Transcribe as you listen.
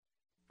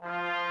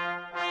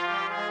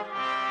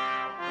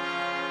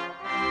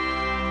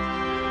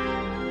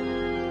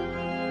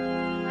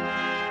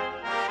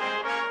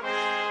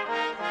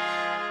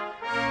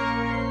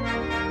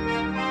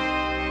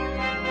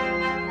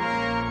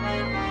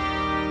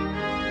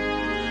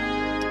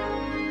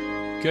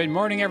Good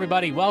morning,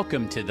 everybody.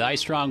 Welcome to Thy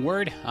Strong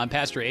Word. I'm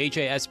Pastor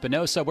AJ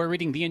Espinosa. We're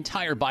reading the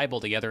entire Bible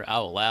together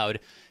out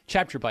loud,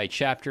 chapter by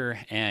chapter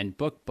and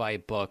book by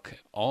book.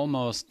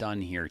 Almost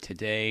done here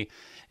today.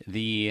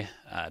 The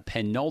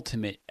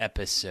penultimate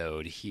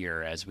episode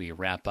here as we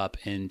wrap up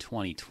in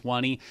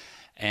 2020.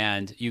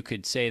 And you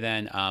could say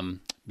then,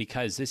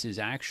 because this is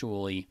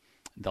actually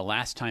the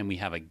last time we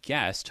have a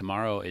guest,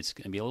 tomorrow it's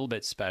going to be a little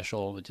bit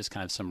special, just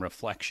kind of some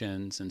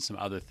reflections and some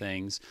other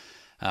things.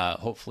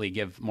 Hopefully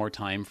give more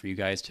time for you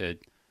guys to,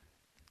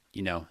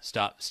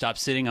 stop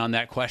sitting on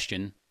that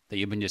question that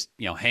you've been just,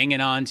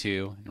 hanging on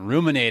to and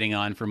ruminating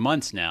on for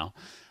months now.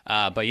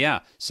 But yeah,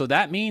 so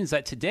that means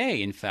that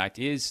today, in fact,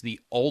 is the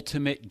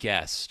ultimate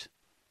guest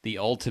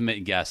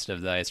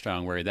of Thy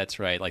Strong Word. That's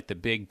right, like the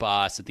big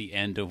boss at the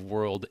end of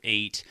World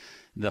 8,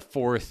 the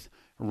fourth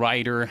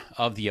rider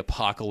of the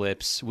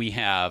apocalypse. We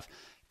have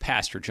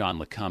Pastor John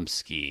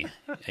Lekumsky,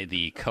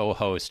 the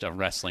co-host of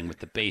Wrestling with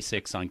the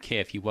Basics on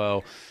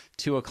KFUO,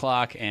 2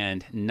 o'clock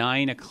and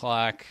 9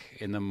 o'clock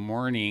in the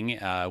morning,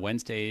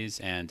 Wednesdays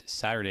and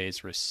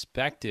Saturdays,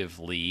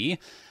 respectively.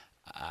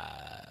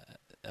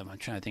 I'm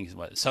trying to think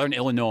what Southern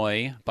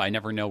Illinois, but I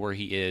never know where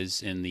he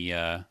is in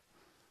the.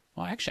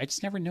 Well, actually, I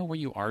just never know where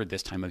you are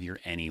this time of year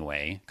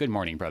anyway. Good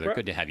morning, brother. Well,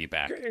 good to have you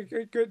back.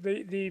 Good.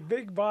 The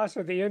big boss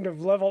at the end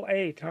of level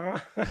 8, huh?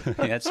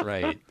 That's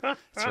right.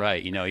 That's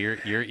right.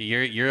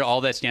 You're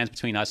all that stands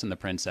between us and the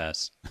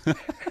princess.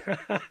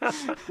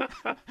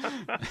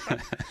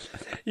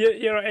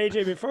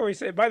 AJ, before we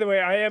say, by the way,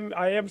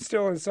 I am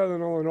still in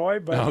Southern Illinois,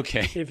 but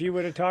okay. If you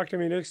would have talked to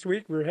me next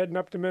week, we're heading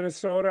up to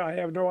Minnesota. I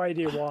have no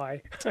idea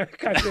why.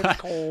 Because it's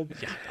cold.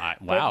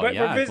 Wow. But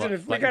we're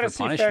visiting. We got to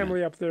see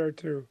family up there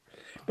too.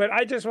 But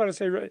I just want to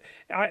say,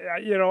 I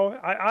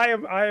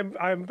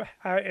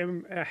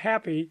am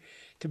happy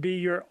to be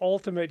your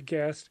ultimate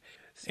guest.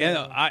 So.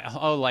 Yeah,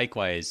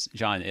 likewise,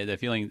 John. The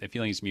feeling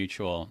is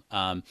mutual.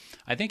 I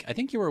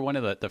think you were one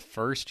of the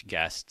first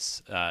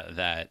guests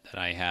that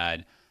I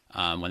had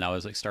when I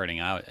was starting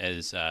out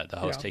as the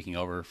host, taking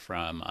over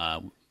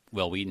from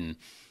Will Wheaton,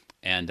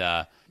 and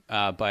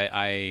but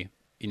I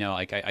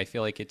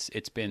feel like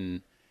it's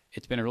been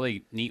a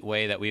really neat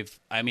way that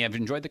I've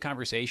enjoyed the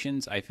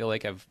conversations. I feel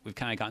like we've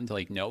kind of gotten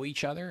to know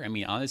each other. I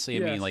mean, honestly,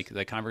 yes.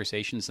 The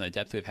conversations and the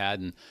depth we've had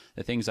and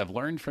the things I've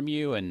learned from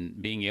you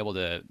and being able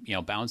to,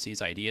 bounce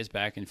these ideas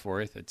back and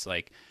forth. It's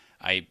like,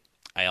 I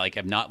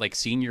have not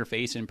seen your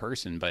face in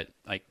person, but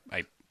I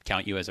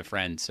count you as a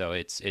friend. So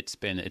it's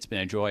been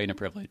a joy and a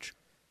privilege.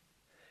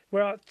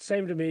 Well,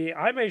 same to me.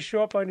 I may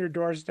show up on your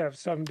doorstep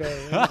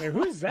someday and say,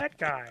 who's that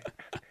guy?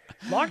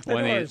 Lock the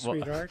door,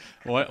 sweetheart.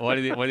 One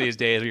of these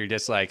days where you're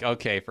just like,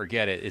 okay,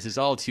 forget it. This is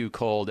all too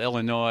cold.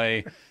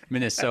 Illinois,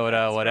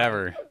 Minnesota,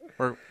 whatever.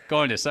 We're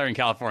going to Southern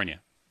California.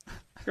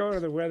 Go to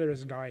the weather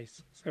is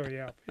nice. So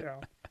yeah.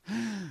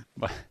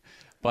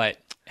 But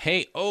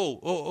hey,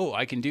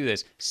 I can do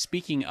this.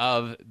 Speaking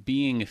of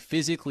being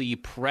physically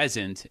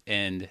present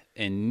and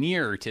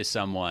near to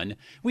someone,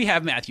 we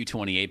have Matthew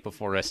 28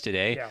 before us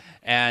today,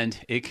 and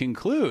it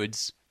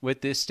concludes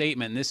with this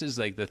statement. And this is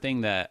the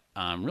thing that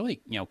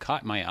really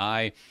caught my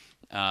eye.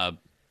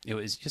 It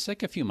was just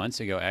a few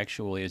months ago,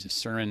 actually, as a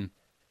sermon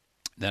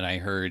that I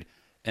heard,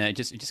 and it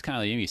just kind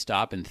of made me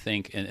stop and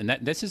think. And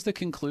that this is the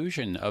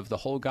conclusion of the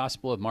whole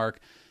Gospel of Mark.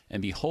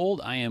 And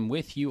behold, I am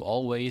with you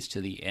always to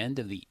the end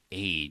of the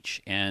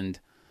age. And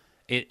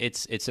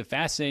it's a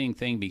fascinating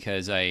thing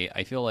because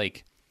I feel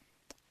like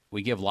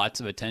we give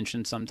lots of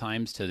attention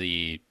sometimes to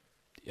the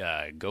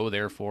go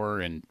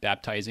therefore and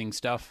baptizing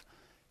stuff.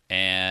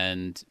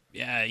 And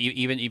yeah,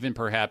 even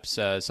perhaps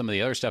some of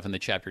the other stuff in the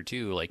chapter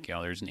too,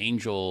 there's an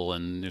angel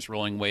and there's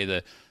rolling away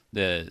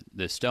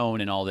the stone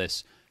and all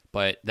this.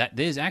 But that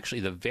is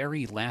actually the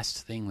very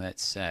last thing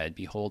that's said.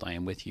 Behold, I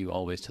am with you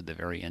always to the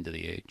very end of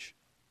the age.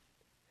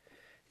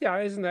 Yeah,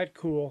 isn't that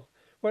cool?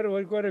 What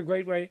a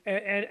great way.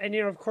 And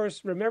of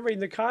course, remembering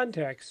the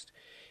context,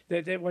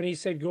 that when he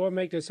said, go and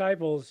make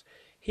disciples,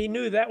 he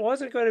knew that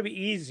wasn't going to be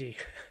easy.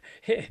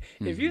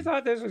 If you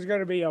thought this was going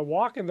to be a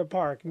walk in the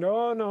park,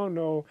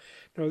 no.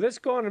 This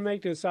going to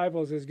make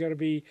disciples is going to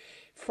be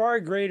far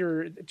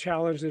greater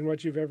challenge than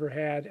what you've ever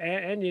had.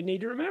 And you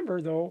need to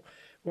remember, though,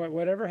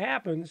 whatever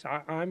happens,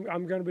 I'm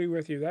going to be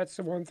with you. That's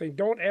the one thing.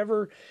 Don't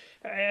ever,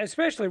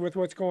 especially with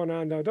what's going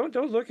on now, don't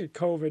look at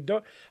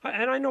COVID.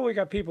 And I know we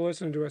got people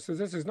listening to us, so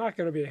this is not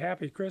going to be a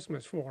happy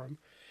Christmas for them.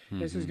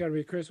 This is going to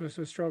be Christmas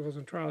with struggles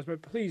and trials.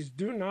 But please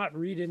do not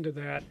read into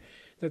that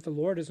the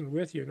Lord isn't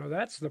with you. No,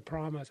 that's the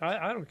promise.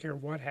 I don't care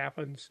what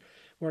happens,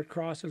 what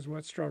crosses,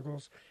 what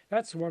struggles.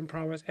 That's one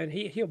promise. And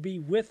he'll be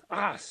with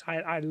us.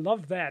 I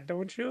love that,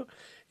 don't you?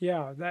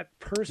 Yeah, that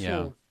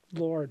personal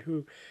Lord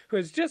who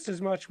is just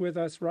as much with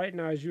us right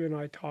now as you and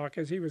I talk,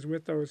 as he was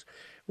with those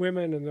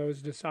women and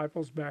those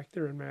disciples back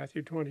there in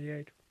Matthew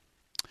 28.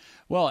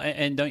 Well,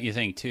 and don't you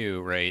think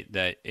too, right,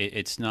 that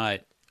it's not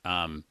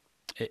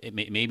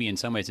maybe in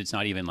some ways it's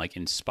not even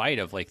in spite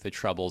of the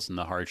troubles and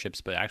the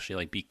hardships, but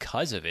actually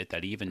because of it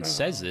that he even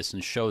says this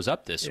and shows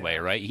up this way,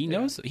 right? He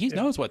knows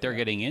what they're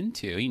getting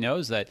into. He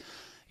knows that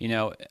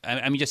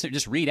I mean,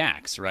 just read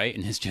Acts, right?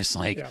 And it's just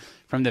like Yeah.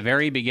 from the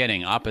very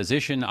beginning,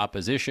 opposition,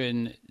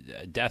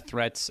 death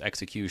threats,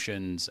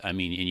 executions. I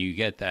mean, and you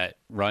get that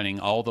running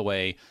all the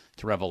way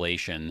to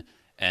Revelation,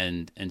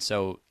 and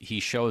so he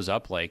shows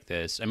up like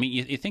this. I mean,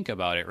 you think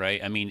about it,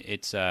 right? I mean,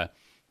 it's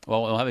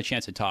well, we'll have a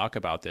chance to talk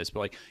about this, but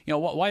like,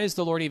 why does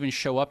the Lord even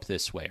show up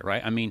this way,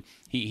 right? I mean,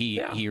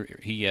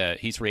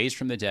 he's raised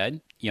from the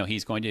dead.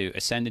 He's going to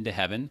ascend into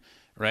heaven,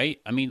 right?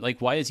 I mean, like,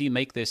 why does he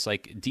make this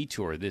like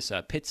detour, this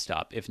pit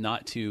stop, if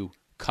not to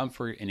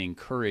comfort and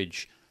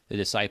encourage the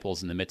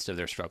disciples in the midst of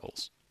their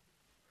struggles?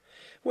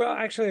 Well,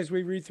 actually, as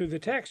we read through the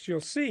text, you'll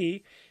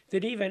see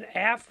that even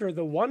after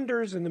the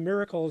wonders and the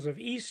miracles of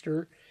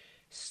Easter,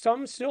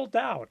 some still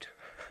doubt.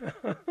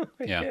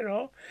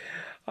 Yeah.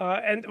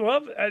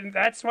 And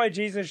that's why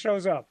Jesus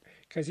shows up,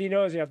 because he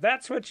knows if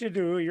that's what you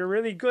do, you're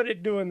really good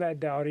at doing that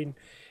doubting,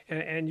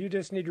 and you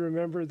just need to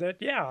remember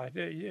that,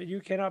 you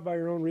cannot by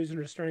your own reason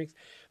or strength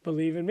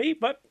believe in me,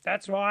 but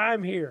that's why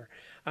I'm here,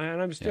 and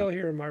I'm still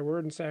here in my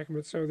word and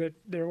sacrament, so that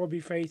there will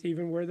be faith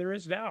even where there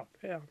is doubt.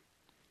 Yeah.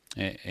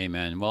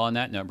 Amen. Well, on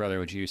that note, brother,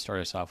 would you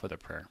start us off with a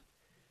prayer?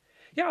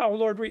 Yeah, oh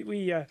Lord,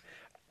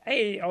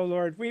 oh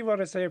Lord, we want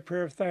to say a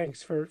prayer of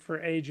thanks for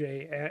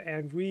AJ,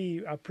 and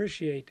we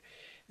appreciate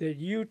that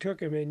you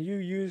took him and you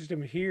used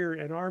him here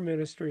in our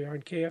ministry on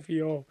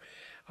KFEO.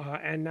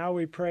 And now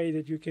we pray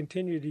that you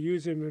continue to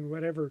use him in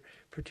whatever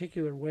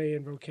particular way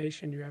and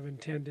vocation you have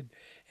intended,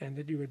 and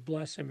that you would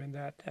bless him in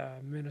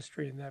that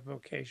ministry and that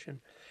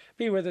vocation.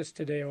 Be with us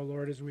today, O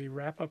Lord, as we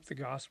wrap up the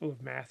Gospel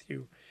of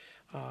Matthew,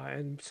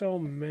 and so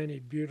many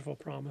beautiful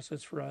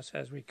promises for us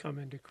as we come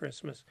into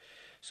Christmas.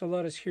 So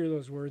let us hear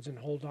those words and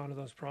hold on to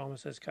those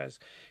promises, because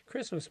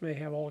Christmas may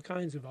have all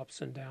kinds of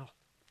ups and downs.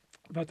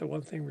 But the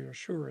one thing we are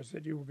sure is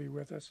that you will be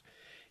with us.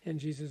 In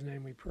Jesus'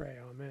 name we pray.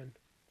 Amen.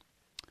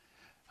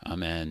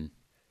 Amen.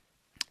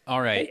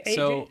 All right. Hey,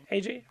 so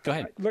AJ, go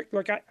ahead.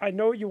 Look, I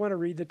know you want to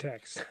read the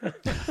text.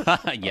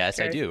 Yes,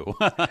 I do.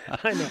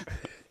 I know.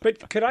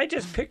 But could I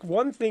just pick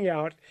one thing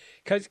out?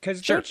 Because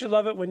Sure. Don't you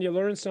love it when you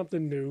learn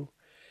something new?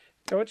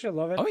 Don't you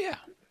love it? Oh, yeah.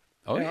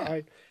 Oh,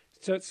 yeah.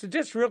 So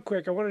just real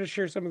quick, I wanted to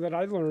share something that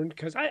I learned,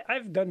 because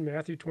I've done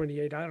Matthew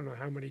 28, I don't know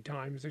how many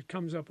times. It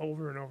comes up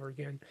over and over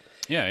again.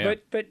 Yeah.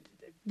 But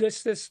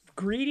this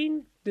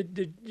greeting,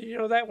 you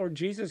know that where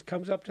Jesus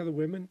comes up to the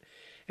women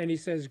and he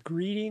says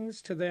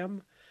greetings to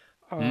them?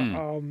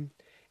 And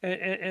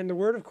the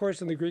word, of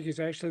course, in the Greek is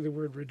actually the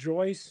word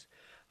rejoice.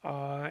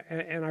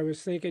 And I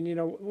was thinking,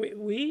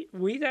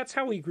 we that's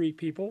how we greet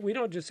people. We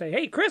don't just say,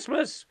 "Hey,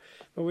 Christmas,"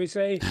 but we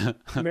say,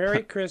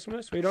 "Merry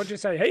Christmas." We don't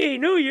just say, "Hey,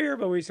 New Year,"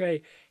 but we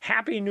say,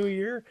 "Happy New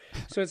Year."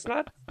 So it's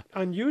not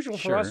unusual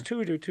for us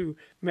to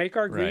make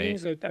our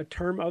greetings a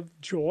term of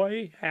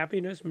joy,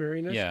 happiness,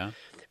 merriness. Yeah.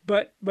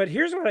 But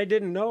here's what I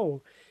didn't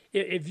know: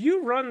 if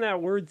you run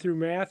that word through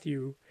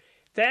Matthew,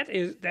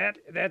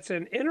 that's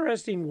an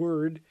interesting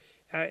word.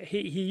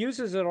 He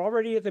uses it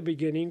already at the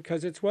beginning,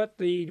 because it's what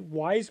the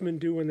wise men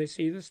do when they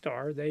see the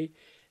star. They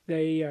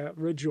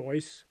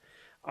rejoice.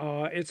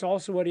 It's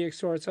also what he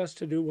exhorts us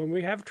to do when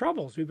we have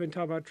troubles. We've been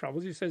talking about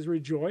troubles. He says,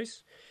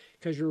 rejoice,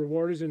 because your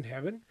reward is in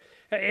heaven.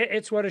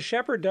 It's what a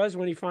shepherd does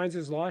when he finds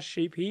his lost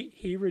sheep.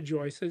 He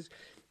rejoices.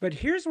 But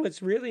here's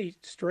what's really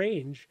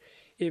strange.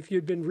 If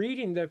you'd been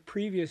reading the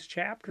previous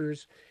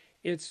chapters,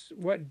 it's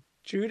what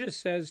Judas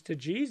says to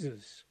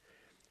Jesus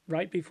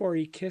right before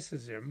he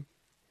kisses him.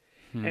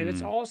 And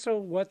it's also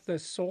what the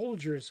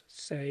soldiers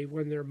say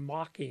when they're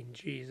mocking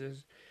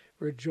Jesus.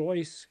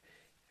 Rejoice,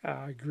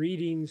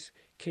 greetings,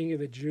 King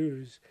of the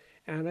Jews.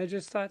 And I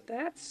just thought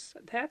that's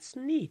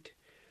neat.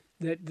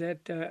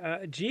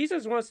 That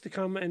Jesus wants to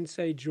come and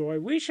say joy.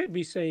 We should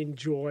be saying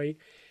joy.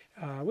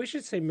 We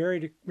should say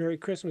Merry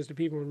Christmas to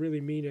people and really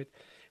mean it.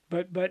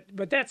 But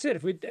that's it.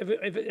 If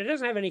it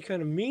doesn't have any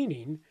kind of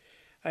meaning,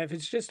 if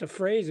it's just a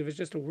phrase, if it's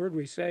just a word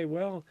we say,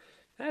 well,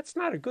 that's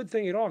not a good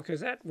thing at all, because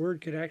that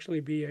word could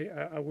actually be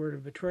a word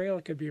of betrayal.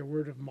 It could be a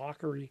word of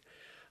mockery.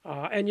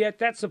 And yet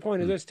that's the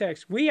point of this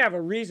text. We have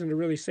a reason to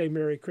really say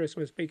Merry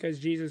Christmas, because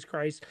Jesus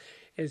Christ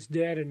is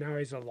dead and now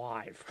he's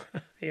alive.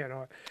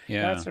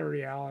 That's a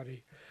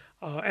reality.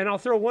 And I'll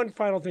throw one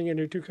final thing in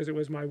here too, because it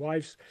was my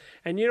wife's.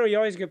 And you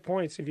always get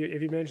points if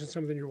you mention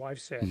something your wife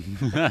said.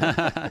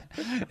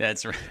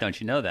 That's right.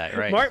 Don't you know that,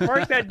 right?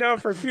 Mark that down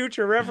for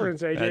future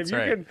reference, AJ. That's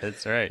right.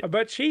 That's right.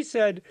 But she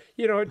said,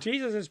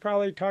 Jesus is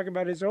probably talking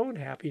about his own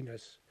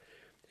happiness.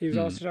 He was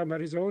also talking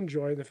about his own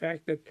joy, the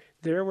fact that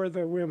there were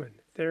the women.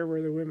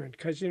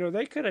 Because,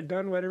 they could have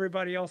done what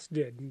everybody else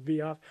did and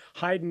be off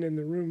hiding in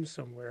the room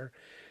somewhere.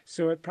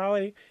 So it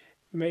probably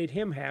made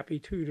him happy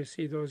too to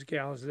see those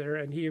gals there,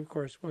 and he of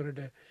course wanted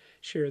to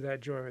share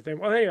that joy with them.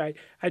 Well, anyway,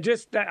 I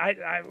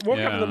woke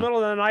up in the middle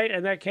of the night,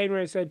 and that came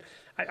when I said,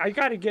 I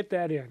got to get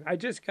that in. I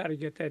just got to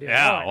get that in.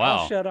 Yeah, right, wow.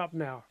 I'll shut up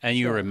now. And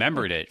you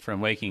remembered it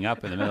from waking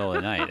up in the middle of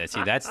the night.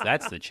 See, that's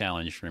the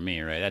challenge for me,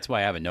 right? That's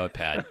why I have a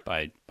notepad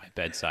by my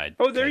bedside.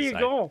 Oh, there you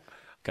go.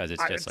 Because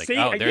it's just like, see,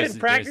 again,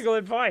 practical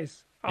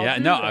advice. I'll Yeah,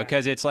 do no, that.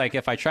 because it's like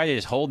if I try to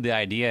just hold the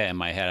idea in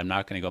my head, I'm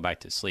not going to go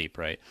back to sleep,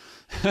 right?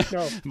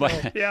 No,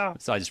 But no, yeah.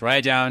 so I just write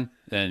it down,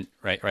 then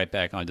right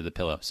back onto the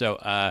pillow.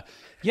 So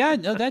yeah,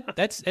 no,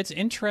 that's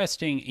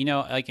interesting.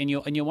 Like and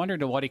you wonder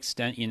to what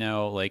extent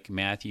like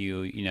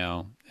Matthew,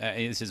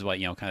 this is what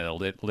kind of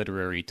the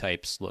literary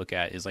types look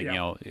at is like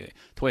Yeah. to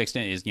what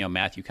extent is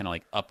Matthew kind of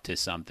like up to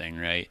something,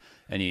 right?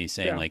 And he's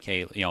saying Yeah. like,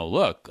 hey,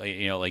 look,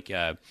 like.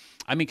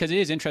 I mean, because it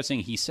is interesting.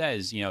 He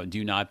says,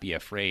 do not be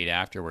afraid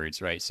afterwards,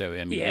 right? So,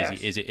 I mean, Yes.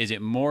 is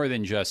it more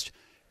than just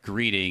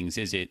greetings?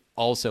 Is it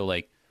also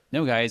like,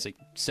 no, guys, like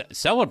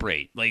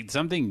celebrate, like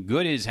something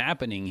good is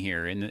happening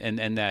here,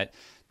 and that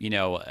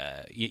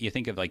you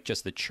think of like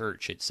just the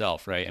church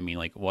itself, right? I mean,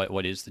 like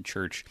what is the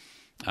church?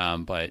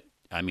 But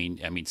I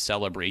mean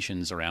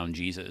celebrations around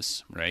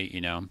Jesus, right?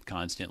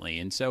 Constantly,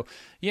 and so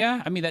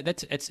yeah, I mean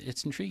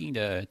it's intriguing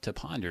to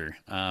ponder.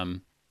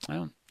 I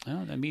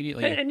don't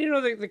immediately. And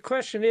the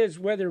question is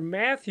whether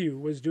Matthew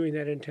was doing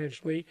that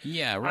intentionally.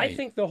 Yeah, I right.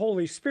 think the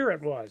Holy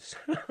Spirit was.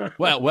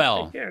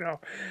 Well,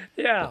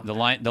 Yeah. the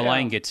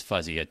line gets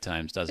fuzzy at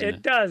times, doesn't it?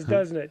 It does,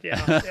 doesn't it?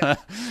 Yeah.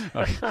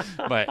 Okay.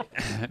 But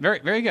very,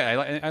 very good.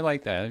 I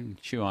like that. I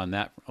chew on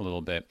that a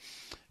little bit.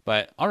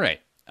 But all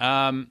right.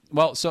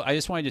 Well, so I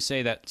just wanted to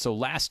say that. So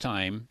last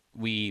time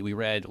we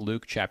read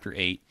Luke chapter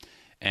 8,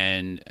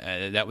 and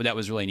that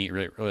was really neat.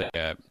 Really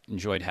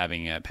enjoyed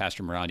having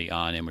Pastor Morandi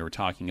on, and we were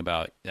talking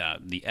about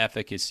the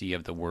efficacy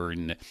of the word,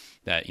 and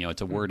that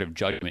it's a word of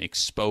judgment,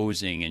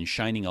 exposing and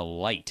shining a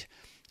light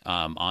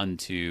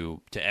onto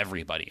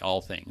everybody,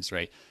 all things,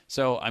 right?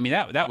 So I mean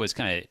that was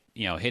kind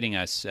of hitting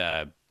us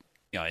in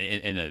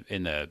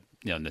the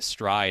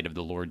stride of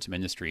the Lord's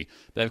ministry.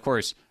 But of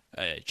course,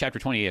 chapter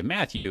 28 of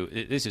Matthew,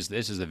 this is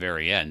the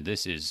very end.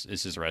 This is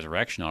the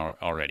resurrection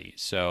already.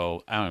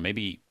 So I don't know,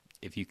 maybe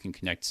if you can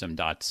connect some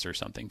dots or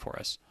something for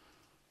us.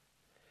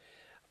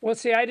 Well,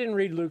 see, I didn't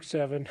read Luke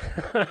 7.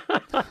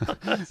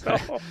 So,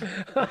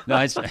 No,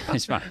 it's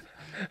fine.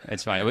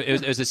 It's fine.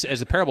 It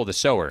was a parable of the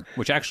sower,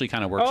 which actually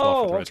kind of works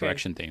well for the okay.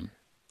 resurrection theme.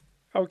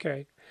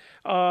 okay.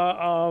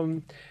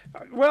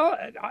 Well,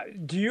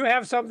 do you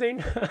have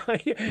something?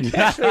 You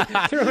actually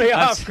threw me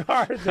off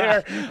guard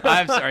there.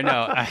 I'm sorry.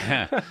 No,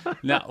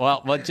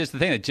 no. Well, just the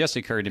thing that just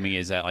occurred to me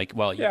is that, like,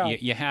 well, Yeah.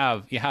 you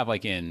have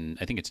like I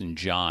think it's in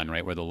John,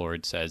 right, where the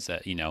Lord says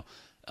that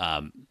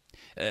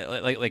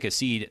like a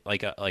seed,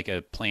 like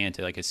a plant,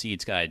 like a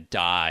seed's got to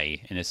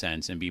die in a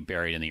sense and be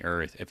buried in the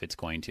earth if it's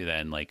going to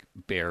then like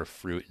bear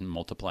fruit and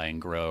multiply and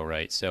grow,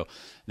 right? So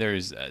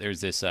there's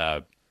this.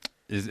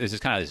 This is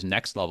kind of this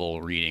next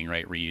level reading,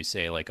 right, where you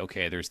say like,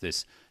 okay, there's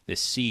this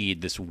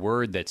seed, this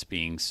word that's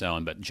being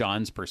sown, but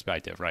John's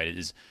perspective, right,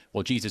 is,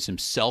 well, Jesus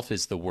himself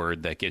is the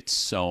word that gets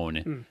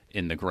sown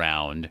in the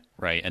ground,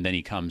 right, and then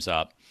he comes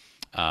up,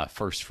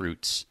 first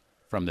fruits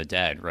from the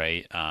dead,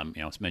 right? I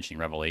was mentioning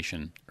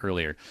Revelation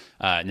earlier.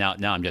 Now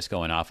I'm just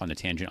going off on the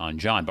tangent on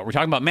John, but we're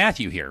talking about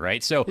Matthew here,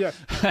 right? So,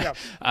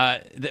 Yeah.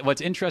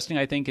 what's interesting,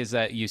 I think, is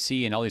that you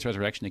see in all these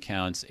resurrection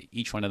accounts,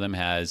 each one of them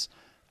has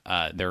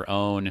their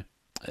own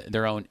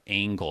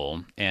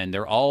angle, and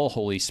they're all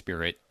Holy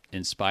Spirit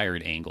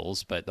inspired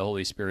angles, but the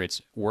Holy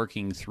Spirit's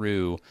working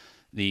through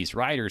these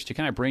writers to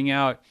kind of bring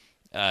out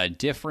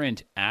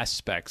different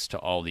aspects to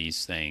all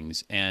these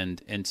things,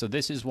 and so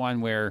this is one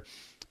where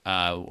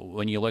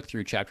when you look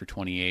through chapter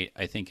 28,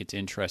 I think it's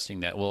interesting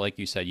that, well, like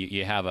you said,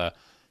 you have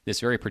this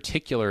very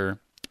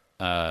particular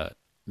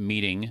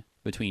meeting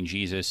between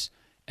Jesus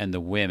and the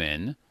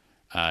women,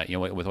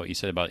 with what you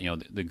said about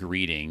the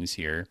greetings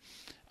here.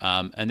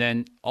 And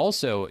then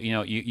also,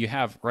 you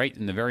have right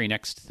in the very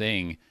next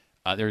thing,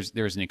 there's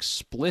an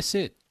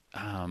explicit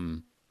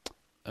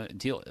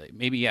deal,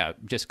 maybe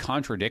just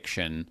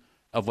contradiction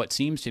of what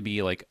seems to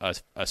be like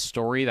a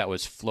story that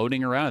was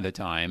floating around at the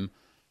time.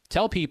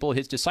 Tell people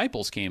his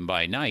disciples came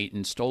by night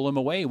and stole him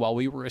away while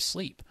we were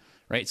asleep,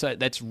 right? So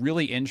that's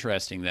really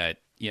interesting that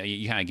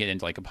you kind of get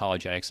into like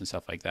apologetics and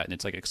stuff like that, and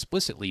it's like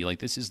explicitly like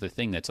this is the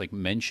thing that's like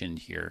mentioned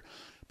here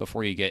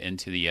before you get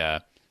into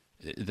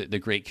the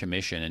Great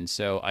Commission. And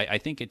so I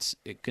think it's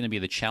going to be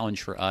the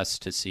challenge for us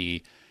to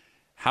see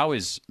how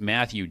is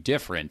Matthew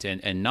different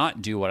and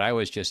not do what I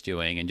was just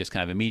doing and just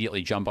kind of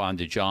immediately jump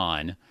onto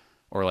John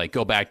or like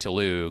go back to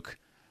Luke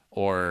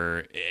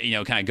or,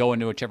 kind of go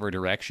into whichever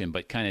direction,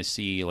 but kind of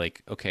see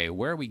like, okay,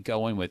 where are we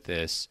going with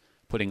this,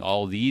 putting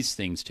all these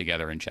things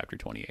together in chapter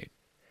 28?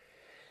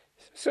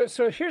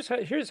 So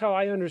here's how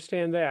I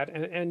understand that,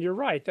 and you're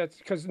right. That's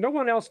because no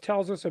one else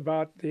tells us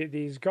about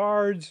these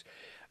guards.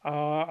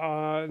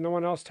 No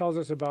one else tells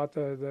us about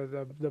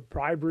the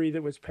bribery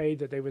that was paid,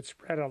 that they would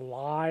spread a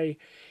lie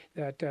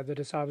that the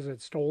disciples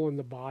had stolen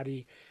the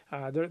body.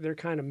 They're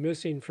kind of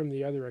missing from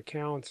the other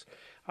accounts.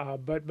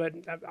 But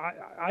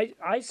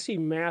I see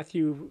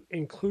Matthew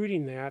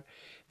including that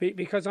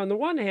because on the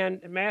one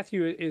hand,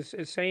 Matthew is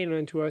saying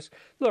unto us,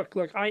 look,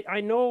 I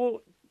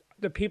know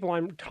the people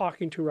I'm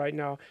talking to right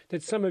now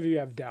that some of you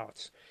have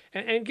doubts.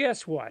 And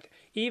guess what?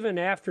 Even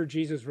after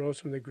Jesus rose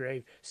from the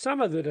grave,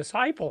 some of the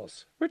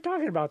disciples, we're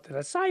talking about the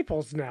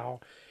disciples now,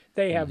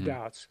 they have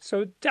doubts.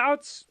 So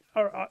doubts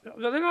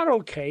they're not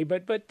okay,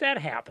 but that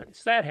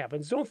happens. That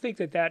happens. Don't think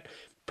that that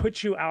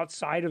puts you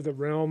outside of the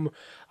realm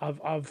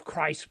of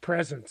Christ's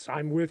presence.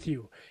 I'm with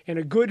you in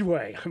a good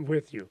way. I'm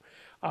with you.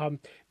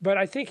 But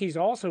I think he's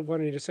also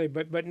wanting to say,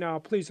 but now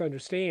please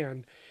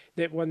understand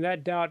that when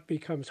that doubt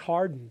becomes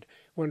hardened,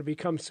 when it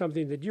becomes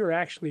something that you're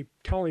actually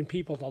telling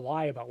people to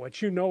lie about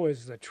what you know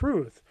is the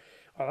truth,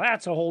 well,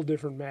 that's a whole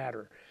different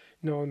matter.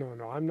 No, no,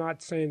 no. I'm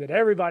not saying that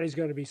everybody's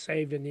going to be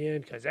saved in the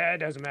end, because that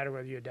doesn't matter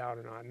whether you doubt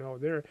or not. No,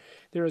 there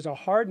is a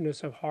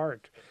hardness of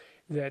heart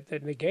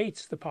that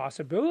negates the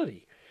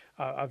possibility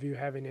of you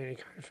having any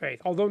kind of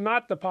faith, although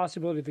not the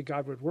possibility that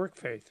God would work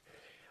faith.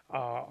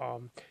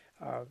 And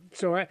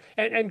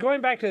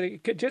going back to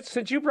just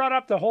since you brought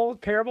up the whole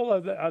parable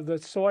of the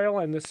soil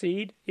and the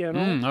seed,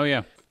 Oh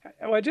yeah.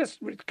 well,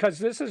 just because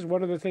this is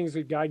one of the things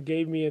that God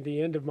gave me at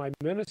the end of my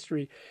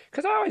ministry,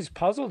 because I always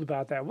puzzled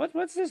about that.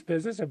 What's this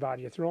business about?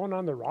 You throwing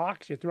on the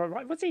rocks?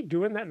 What's he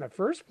doing that in the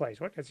first place?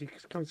 What does he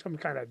some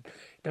kind of?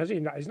 Does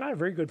he? He's not a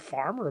very good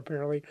farmer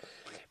apparently,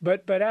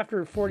 but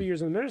after 40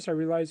 years in the ministry, I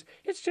realized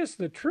it's just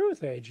the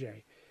truth,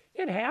 AJ.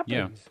 It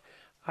happens. Yeah.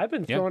 I've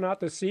been throwing out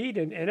the seed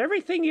and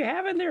everything you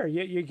have in there,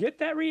 you get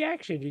that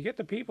reaction. You get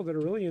the people that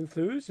are really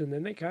enthused and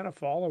then they kind of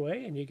fall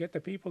away, and you get the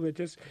people that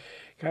just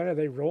kind of,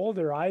 they roll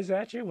their eyes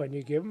at you when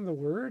you give them the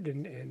word,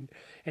 and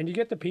you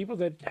get the people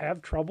that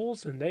have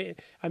troubles, and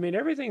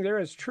everything there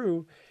is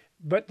true,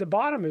 but the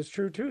bottom is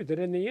true too, that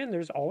in the end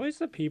there's always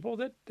the people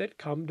that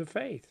come to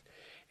faith.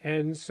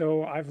 And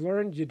so I've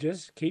learned you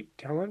just keep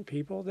telling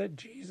people that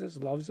Jesus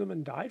loves them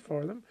and died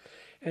for them.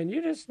 And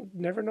you just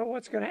never know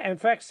what's going to happen. In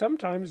fact,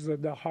 sometimes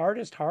the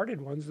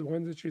hardest-hearted ones, the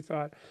ones that you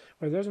thought,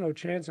 well, there's no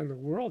chance in the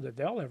world that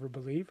they'll ever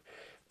believe,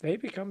 they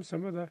become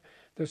some of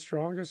the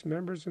strongest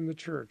members in the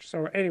church.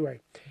 So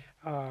anyway,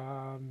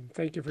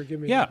 thank you for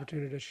giving me the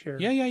opportunity to share.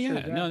 Yeah.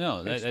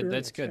 No, that's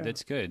good. Yeah.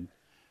 That's good.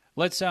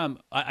 Let's.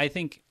 I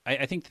think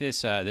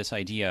this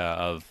idea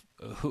of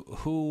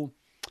who.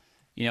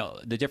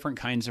 The different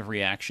kinds of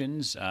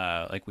reactions,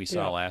 like we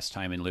saw last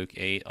time in Luke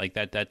 8, like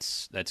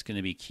that's going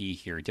to be key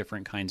here.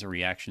 Different kinds of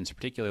reactions,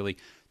 particularly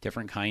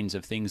different kinds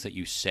of things that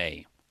you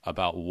say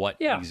about what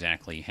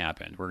exactly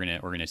happened. We're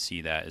gonna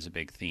see that as a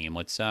big theme.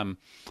 Let's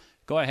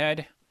go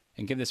ahead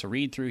and give this a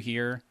read through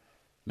here.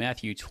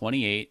 Matthew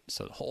 28.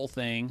 So the whole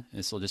thing.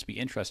 This will just be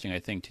interesting, I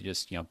think, to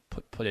just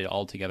put it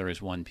all together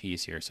as one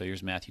piece here. So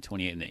here's Matthew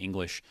 28 in the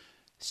English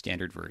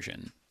Standard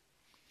Version.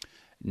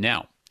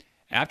 Now,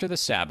 after the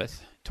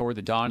Sabbath, toward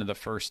the dawn of the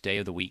first day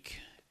of the week,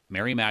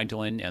 Mary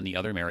Magdalene and the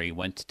other Mary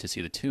went to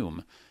see the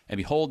tomb. And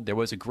behold, there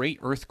was a great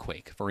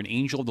earthquake, for an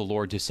angel of the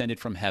Lord descended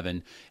from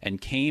heaven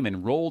and came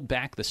and rolled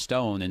back the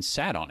stone and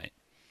sat on it.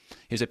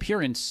 His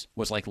appearance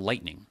was like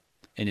lightning,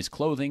 and his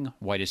clothing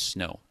white as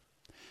snow.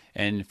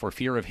 And for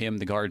fear of him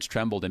the guards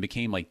trembled and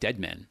became like dead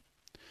men.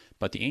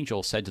 But the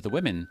angel said to the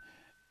women,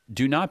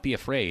 "Do not be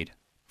afraid,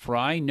 for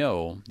I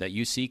know that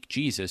you seek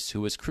Jesus who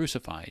was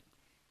crucified.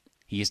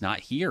 He is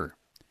not here,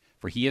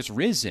 for he has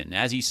risen,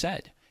 as he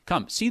said.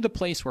 Come, see the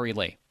place where he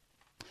lay.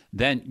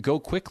 Then go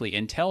quickly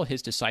and tell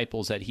his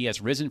disciples that he has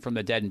risen from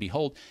the dead, and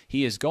behold,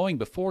 he is going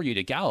before you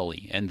to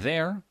Galilee, and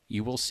there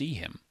you will see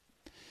him.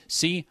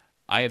 See,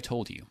 I have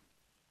told you."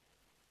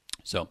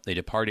 So they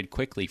departed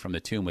quickly from the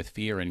tomb with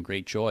fear and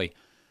great joy,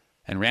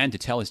 and ran to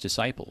tell his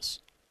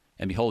disciples.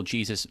 And behold,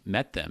 Jesus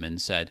met them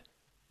and said,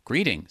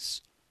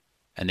 "Greetings."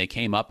 And they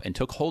came up and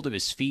took hold of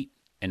his feet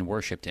and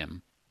worshipped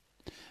him.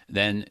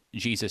 Then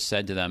Jesus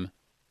said to them,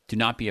 "Do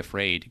not be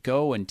afraid.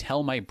 Go and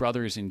tell my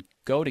brothers and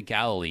go to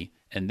Galilee,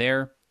 and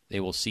there they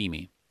will see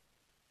me."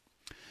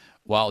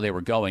 While they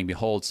were going,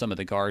 behold, some of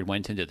the guard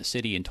went into the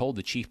city and told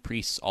the chief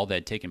priests all that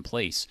had taken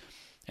place.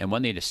 And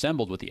when they had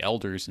assembled with the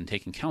elders and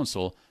taken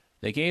counsel,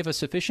 they gave a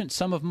sufficient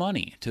sum of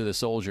money to the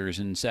soldiers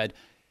and said,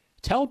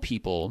 "Tell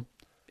people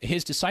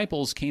his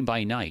disciples came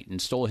by night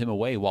and stole him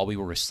away while we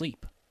were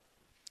asleep.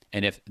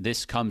 And if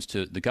this comes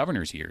to the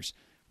governor's ears,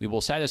 we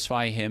will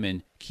satisfy him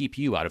and keep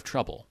you out of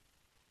trouble."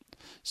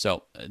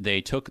 So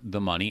they took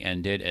the money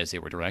and did as they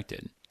were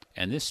directed.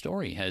 And this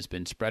story has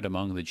been spread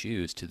among the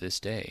Jews to this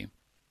day.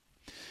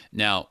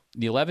 Now,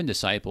 the 11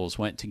 disciples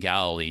went to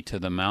Galilee, to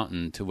the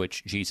mountain to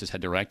which Jesus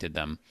had directed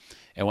them.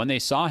 And when they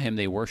saw him,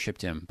 they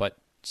worshipped him, but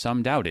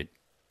some doubted.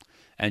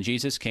 And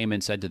Jesus came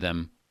and said to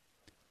them,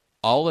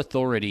 "All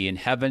authority in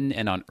heaven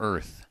and on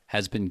earth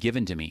has been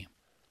given to me.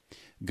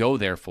 Go,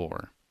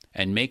 therefore,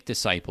 and make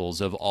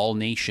disciples of all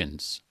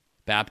nations,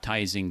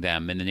 baptizing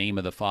them in the name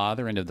of the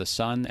Father and of the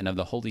Son and of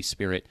the Holy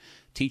Spirit,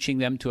 teaching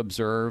them to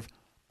observe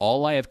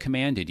all I have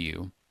commanded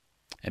you.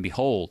 And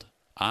behold,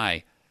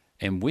 I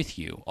am with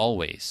you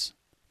always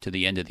to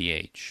the end of the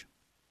age."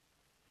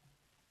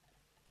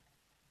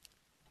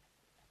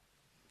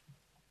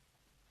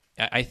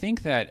 I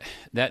think that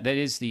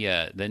is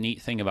the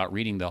neat thing about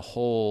reading the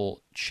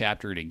whole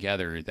chapter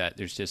together, that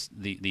there's just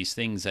these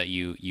things that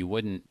you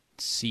wouldn't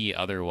see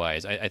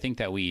otherwise. I think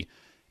that we,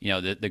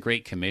 the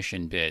Great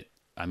Commission bit,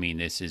 I mean,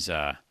 this is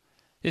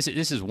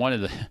one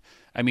of the,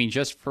 I mean,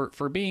 just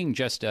for being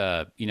just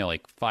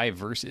like 5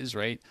 verses,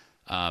 right?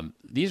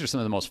 These are some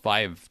of the most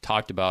 5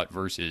 talked about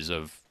verses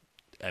of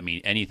I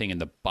mean, anything in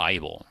the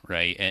Bible,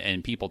 right?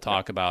 And people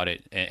talk about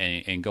it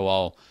and go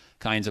all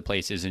kinds of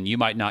places, and you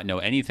might not know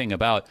anything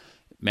about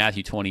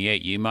Matthew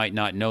 28. You might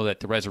not know that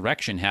the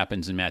resurrection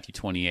happens in Matthew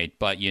 28,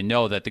 but you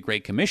know that the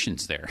Great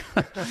Commission's there.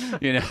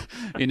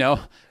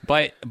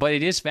 But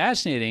it is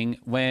fascinating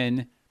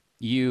when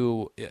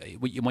you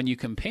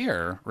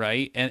compare,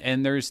 right?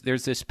 And there's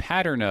this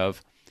pattern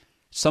of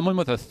someone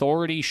with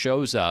authority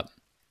shows up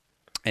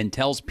and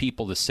tells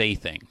people to say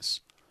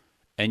things.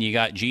 And you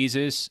got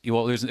Jesus.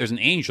 Well, there's an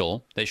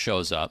angel that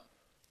shows up,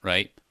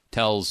 right?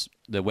 Tells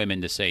the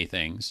women to say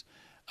things.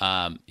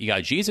 You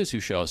got Jesus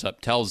who shows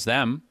up, tells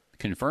them,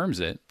 confirms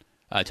it,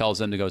 tells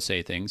them to go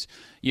say things.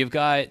 You've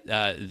got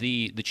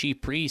the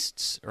chief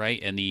priests, right,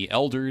 and the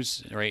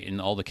elders, right,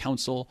 and all the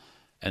council,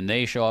 and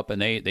they show up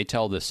and they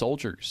tell the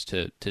soldiers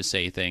to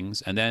say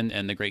things. And then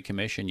in the Great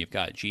Commission, you've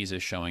got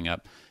Jesus showing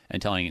up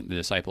and telling the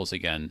disciples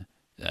again,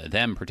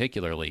 them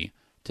particularly,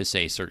 to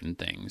say certain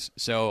things.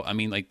 So, I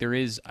mean, like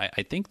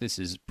I think this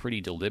is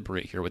pretty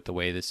deliberate here with the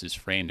way this is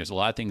framed. There's a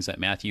lot of things that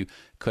Matthew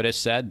could have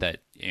said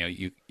that,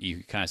 you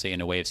kind of say in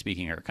a way of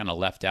speaking are kind of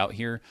left out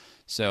here.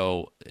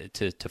 So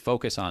to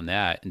focus on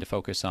that and to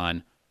focus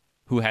on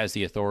who has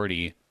the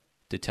authority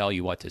to tell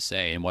you what to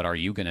say and what are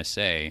you going to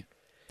say,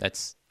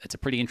 that's a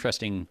pretty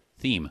interesting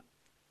theme.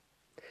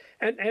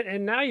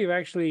 And now you've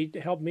actually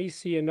helped me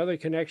see another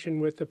connection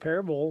with the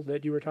parable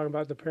that you were talking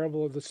about, the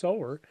parable of the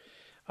sower.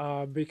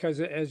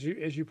 Because as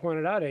you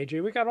pointed out,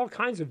 AJ, we got all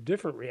kinds of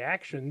different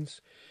reactions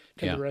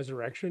to the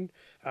resurrection.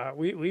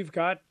 We've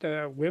got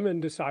women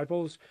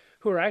disciples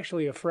who are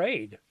actually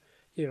afraid.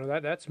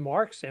 That's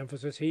Mark's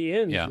emphasis. He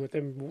ends with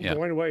them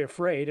going away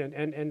afraid,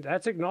 and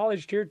that's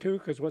acknowledged here too,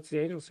 because what's the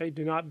angel say?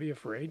 Do not be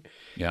afraid.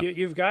 Yeah.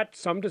 You've got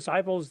some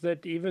disciples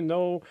that even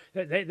though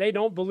they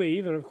don't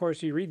believe, and of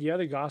course you read the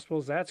other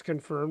Gospels, that's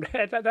confirmed.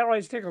 that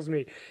always tickles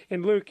me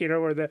in Luke,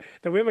 where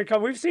the women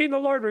come, we've seen the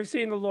Lord,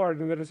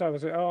 and the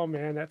disciples say, oh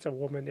man, that's a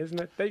woman,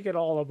 isn't it? They get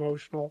all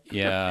emotional.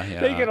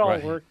 Yeah. They get all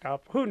worked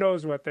up. Who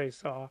knows what they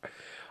saw?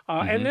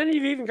 And then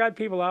you've even got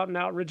people out and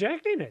out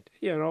rejecting it,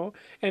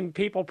 and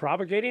people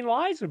propagating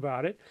lies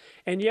about it.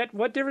 And yet,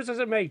 what difference does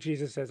it make?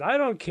 Jesus says, I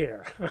don't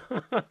care.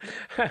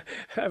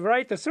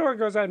 Right? The sower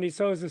goes out and he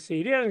sows the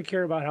seed. He doesn't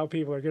care about how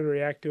people are going to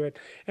react to it.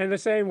 And the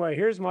same way,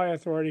 here's my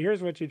authority.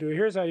 Here's what you do.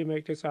 Here's how you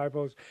make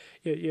disciples.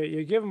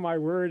 You give them my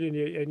word and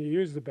you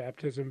use the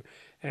baptism.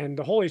 And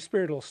the Holy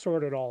Spirit will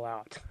sort it all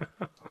out.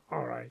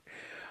 All right.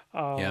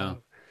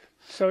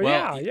 So,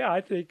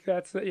 I think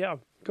that's,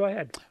 go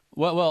ahead.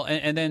 Well,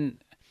 and then...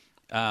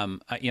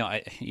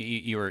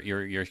 you're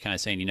kind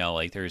of saying,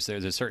 like there's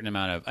a certain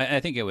amount of, I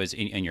think it was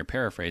in your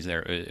paraphrase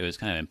there, it was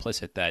kind of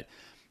implicit that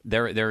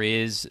there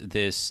is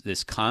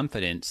this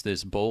confidence,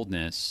 this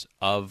boldness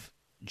of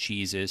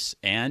Jesus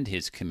and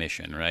his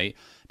commission, right?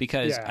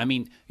 Because I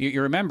mean,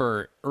 you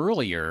remember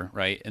earlier,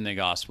 right, in the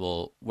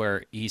gospel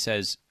where he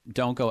says,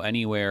 don't go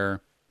anywhere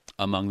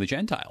among the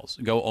Gentiles,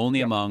 go only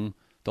among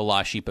the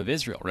lost sheep of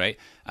Israel, right?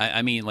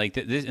 I mean, like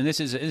this, and this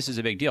is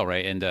a big deal,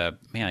 right? And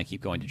man, I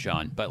keep going to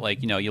John, but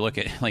like you look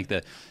at like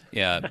the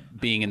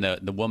being in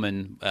the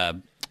woman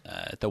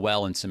at the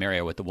well in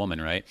Samaria with the woman,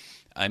 right?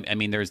 I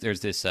mean, there's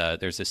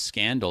this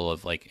scandal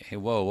of like, hey,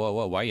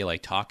 whoa, why are you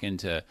like talking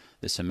to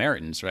the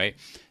Samaritans, right?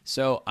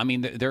 So I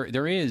mean,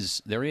 there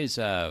is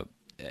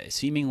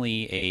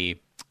seemingly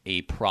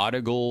a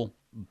prodigal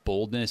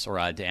boldness or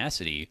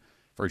audacity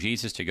for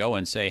Jesus to go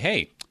and say,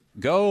 hey,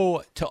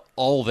 go to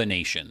all the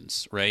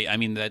nations, right? I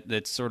mean,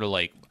 that's sort of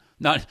like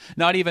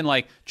not even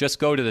like just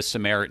go to the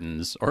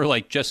Samaritans or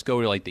like just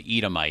go to like the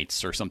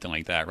Edomites or something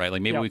like that, right?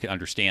 Like maybe we could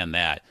understand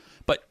that,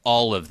 but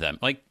all of them,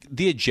 like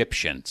the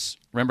Egyptians,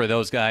 remember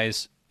those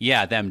guys?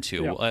 Yeah, them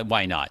too. Yeah.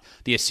 Why not?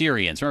 The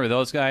Assyrians, remember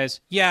those guys?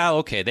 Yeah,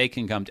 okay, they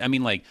can come. I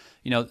mean, like,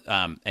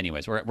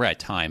 anyways, we're at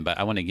time, but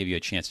I want to give you a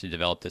chance to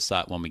develop this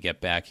thought when we get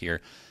back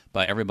here.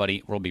 But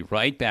everybody, we'll be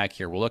right back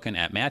here. We're looking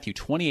at Matthew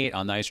 28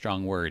 on Thy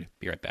Strong Word.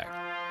 Be right back.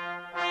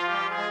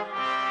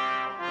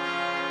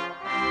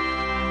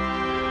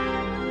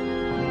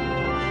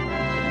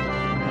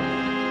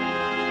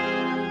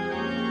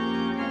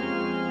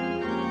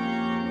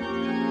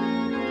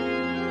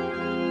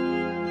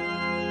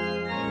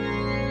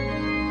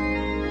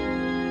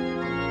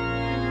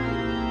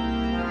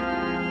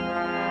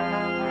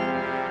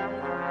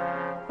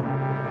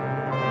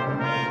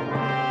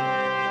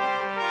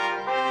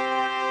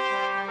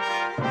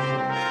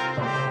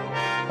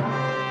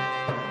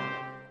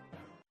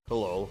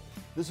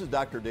 This is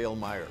Dr. Dale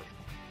Meyer.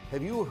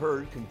 Have you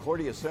heard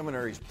Concordia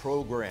Seminary's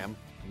program,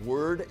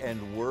 Word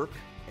and Work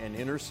and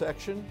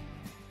Intersection?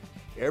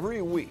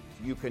 Every week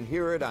you can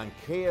hear it on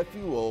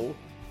KFUO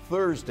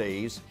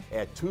Thursdays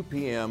at 2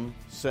 p.m.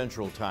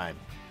 Central Time.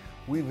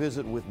 We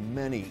visit with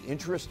many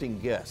interesting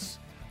guests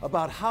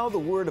about how the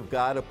Word of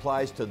God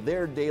applies to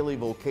their daily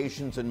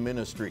vocations and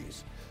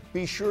ministries.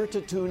 Be sure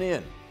to tune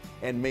in,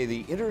 and may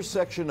the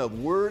intersection of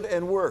Word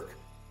and Work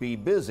be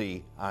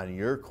busy on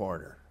your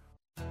corner.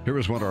 Here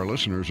is what our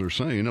listeners are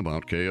saying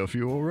about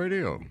KFUO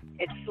Radio.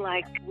 It's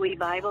like we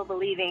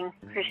Bible-believing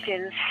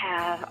Christians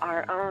have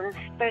our own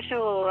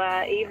special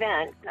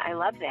event. I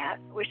love that.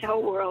 Wish the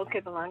whole world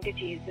could belong to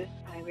Jesus.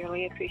 I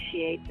really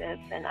appreciate this,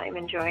 and I'm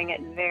enjoying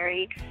it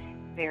very,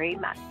 very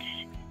much.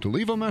 To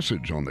leave a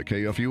message on the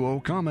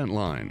KFUO comment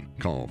line,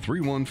 call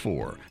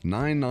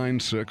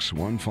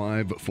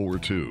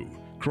 314-996-1542.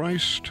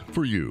 Christ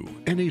for you,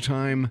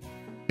 anytime,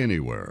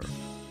 anywhere.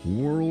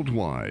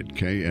 Worldwide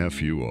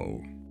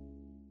KFUO.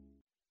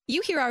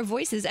 You hear our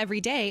voices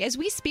every day as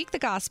we speak the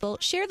gospel,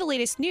 share the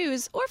latest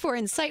news, or for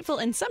insightful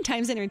and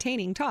sometimes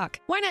entertaining talk.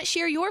 Why not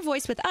share your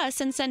voice with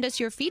us and send us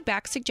your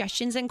feedback,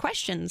 suggestions, and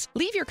questions?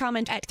 Leave your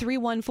comment at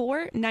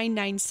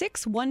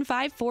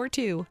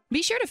 314-996-1542.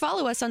 Be sure to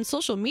follow us on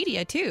social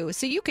media too,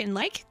 so you can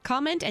like,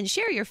 comment, and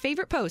share your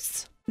favorite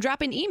posts.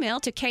 Drop an email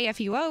to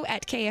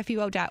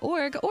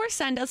kfuo@kfuo.org or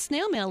send a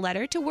snail mail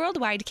letter to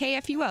Worldwide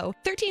KFUO,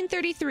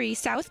 1333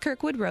 South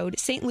Kirkwood Road,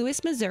 St.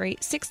 Louis, Missouri,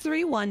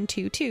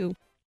 63122.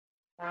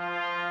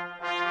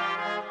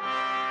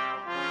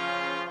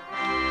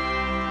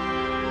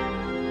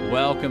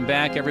 Welcome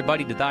back,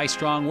 everybody, to Thy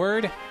Strong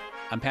Word.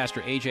 I'm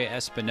Pastor A.J.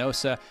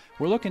 Espinosa.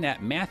 We're looking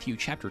at Matthew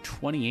chapter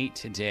 28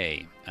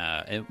 today,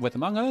 with,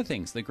 among other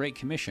things, the Great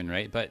Commission,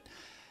 right? But,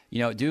 you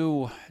know,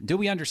 do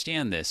we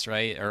understand this,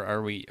 right? Or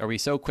are we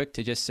so quick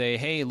to just say,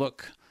 hey,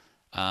 look,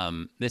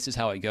 this is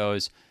how it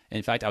goes?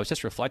 In fact, I was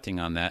just reflecting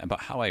on that,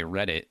 about how I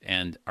read it,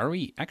 and are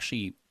we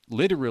actually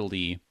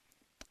literally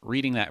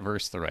reading that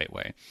verse the right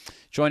way?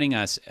 Joining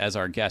us as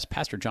our guest,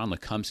 Pastor John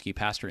Lukomsky,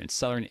 pastor in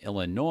Southern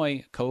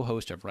Illinois,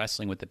 co-host of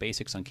Wrestling with the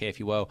Basics on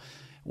KFUO,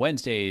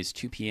 Wednesdays,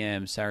 2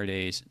 p.m.,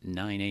 Saturdays,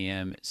 9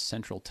 a.m.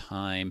 Central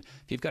Time.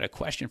 If you've got a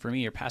question for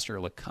me or Pastor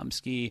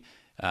Lukomsky,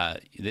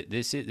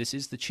 this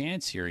is the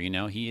chance here. You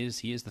know, he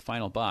is the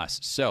final boss.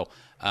 So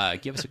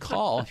give us a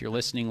call if you're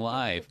listening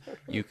live.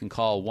 You can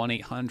call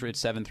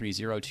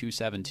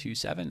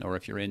 1-800-730-2727, or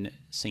if you're in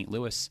St.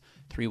 Louis,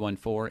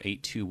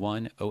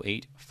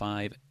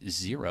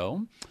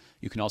 314-821-0850.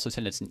 You can also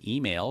send us an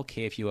email,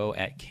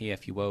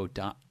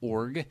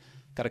 kfuo@kfuo.org.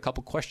 Got a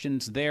couple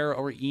questions there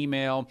over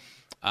email.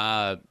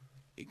 Kind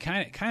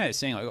of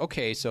saying, like,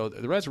 okay, so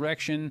the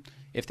resurrection,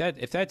 if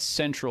that's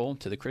central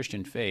to the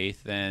Christian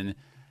faith, then,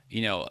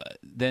 you know,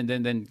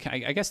 then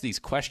I guess these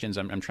questions,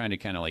 I'm trying to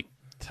kind of like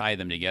tie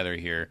them together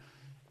here.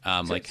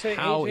 Like,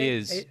 how AJ,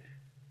 is...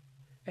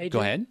 AJ, go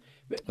ahead.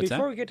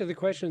 Before we get to the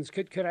questions,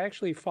 could I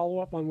actually follow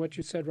up on what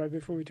you said right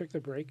before we took the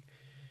break?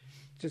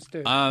 Just to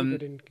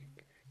keep it in...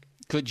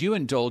 Could you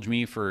indulge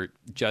me for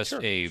just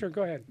Sure,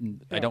 go ahead.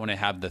 I don't want to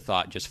have the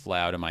thought just fly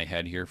out of my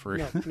head here for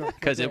No,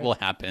 because it will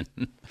happen.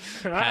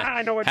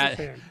 I know what you're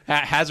saying.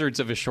 Hazards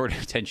of a short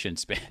attention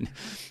span.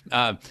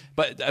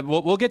 But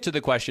we'll get to the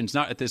questions,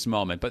 not at this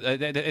moment. But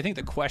I think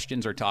the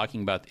questions are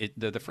talking about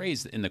the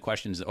phrase in the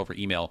questions over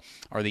email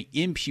are the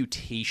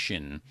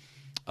imputation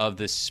of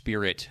the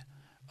Spirit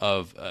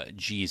of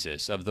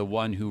Jesus, of the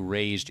one who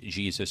raised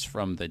Jesus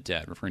from the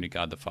dead, referring to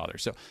God the Father.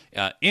 So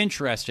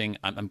interesting.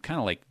 I'm kind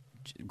of like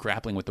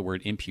grappling with the word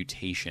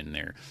imputation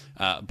there.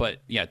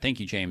 But yeah,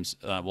 thank you, James.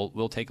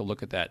 We'll take a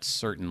look at that,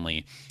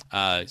 certainly.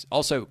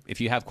 Also,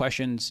 if you have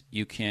questions,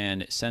 you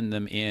can send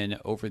them in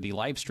over the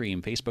live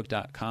stream,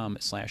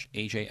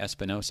 facebook.com/AJ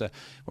Espinosa,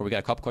 where we got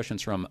a couple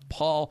questions from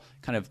Paul,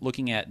 kind of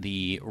looking at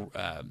the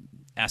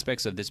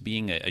aspects of this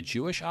being a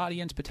Jewish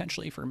audience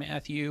potentially for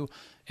Matthew,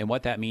 and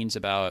what that means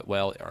about,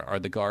 well, are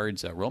the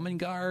guards a Roman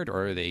guard,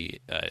 or are they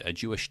a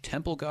Jewish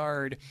temple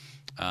guard?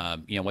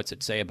 What's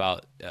it say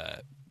about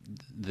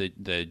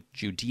the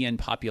Judean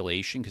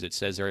population, because it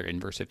says there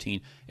in verse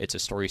 15, it's a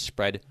story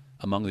spread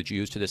among the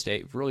Jews to this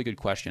day. Really good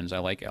questions. I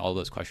like all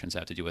those questions that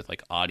have to do with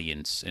like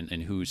audience and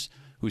who's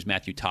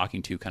Matthew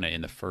talking to kind of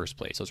in the first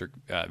place. Those are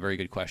very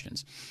good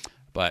questions.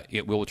 But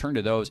we'll turn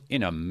to those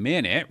in a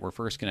minute. We're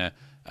first going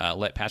to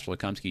let Pastor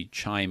Lukomsky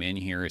chime in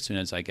here as soon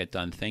as I get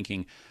done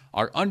thanking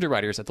our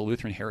underwriters at the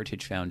Lutheran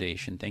Heritage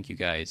Foundation. Thank you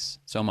guys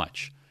so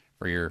much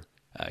for your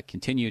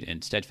continued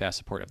and steadfast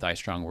support of Thy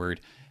Strong Word.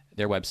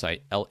 Their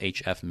website,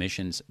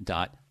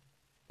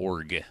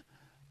 lhfmissions.org.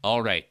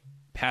 All right,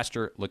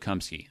 Pastor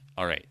Lukomsky.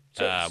 All right.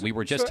 We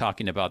were just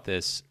talking about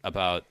this,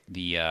 about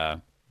the,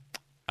 I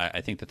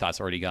think the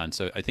thought's already gone.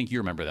 So I think you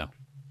remember, though.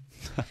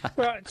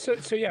 Well, so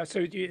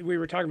we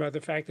were talking about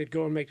the fact that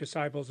go and make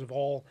disciples of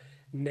all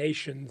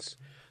nations.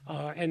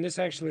 And this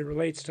actually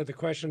relates to the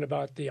question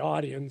about the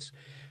audience,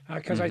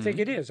 because I think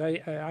it is.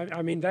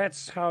 I mean,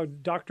 that's how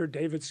Dr.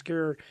 David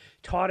Skeer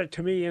taught it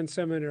to me in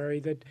seminary,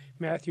 that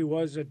Matthew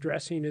was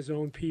addressing his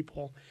own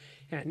people.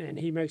 And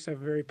he makes a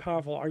very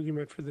powerful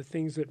argument for the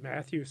things that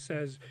Matthew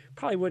says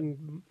probably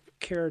wouldn't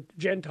care,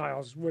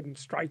 Gentiles wouldn't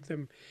strike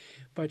them.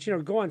 But, you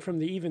know, going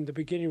from even the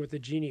beginning with the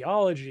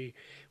genealogy,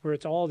 where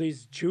it's all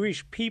these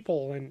Jewish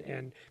people,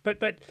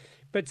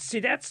 but see,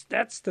 that's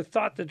the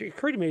thought that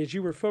occurred to me as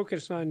you were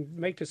focused on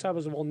make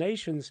disciples of all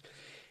nations.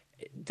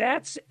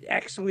 That's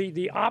actually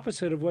the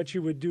opposite of what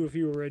you would do if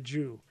you were a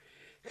Jew,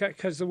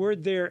 because the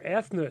word there,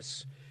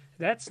 ethnos,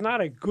 that's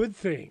not a good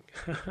thing.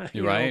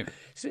 You're right.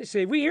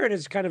 See, we hear it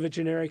as kind of a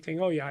generic thing.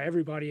 Oh, yeah,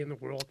 everybody in the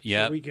world.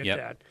 Yeah, so we get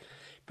that.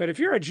 But if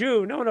you're a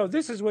Jew, no,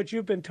 this is what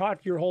you've been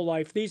taught your whole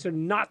life. These are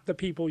not the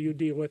people you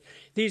deal with.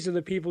 These are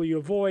the people you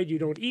avoid. You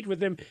don't eat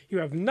with them. You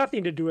have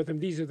nothing to do with them.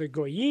 These are the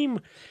Goyim.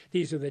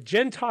 These are the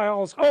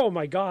Gentiles. Oh,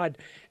 my God.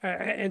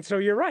 And so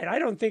you're right. I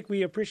don't think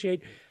we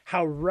appreciate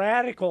how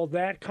radical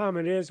that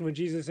comment is when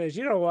Jesus says,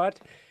 you know what?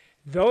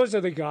 Those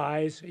are the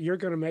guys you're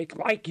going to make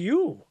like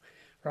you,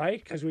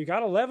 right? Because we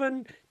got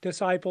 11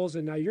 disciples,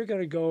 and now you're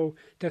going to go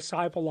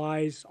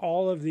disciplize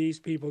all of these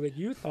people that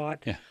you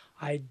thought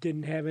I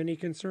didn't have any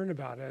concern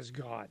about as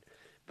God.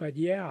 But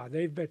yeah,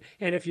 they've been,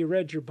 and if you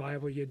read your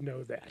Bible, you'd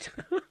know that.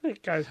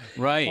 Because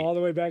all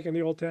the way back in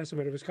the Old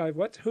Testament, it was kind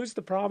of, who's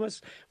the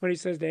promise when he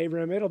says to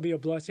Abraham, it'll be a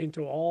blessing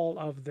to all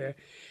of the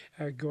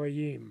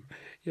Goyim.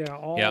 Yeah,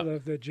 all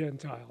of the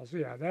Gentiles.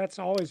 Yeah, that's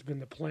always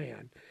been the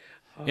plan.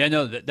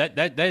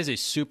 That is a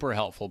super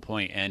helpful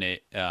point, and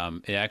it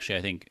actually,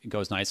 I think,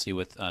 goes nicely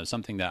with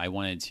something that I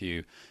wanted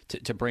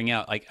to bring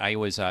out. Like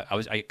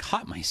I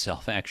caught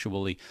myself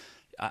actually.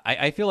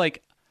 I feel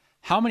like,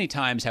 how many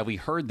times have we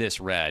heard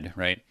this read,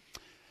 right?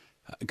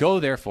 Go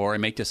therefore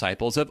and make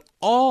disciples of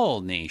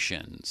all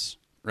nations,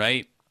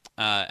 right?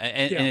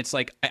 And it's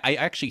like, I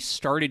actually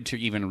started to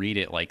even read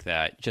it like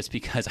that just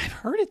because I've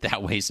heard it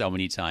that way so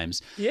many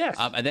times. Yes.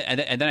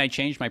 And then I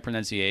changed my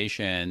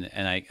pronunciation,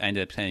 and I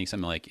ended up saying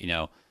something like,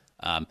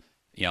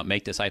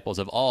 make disciples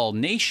of all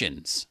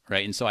nations,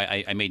 right? And so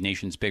I made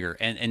nations bigger,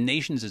 and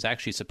nations is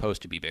actually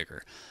supposed to be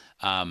bigger.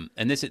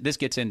 And this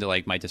gets into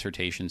like my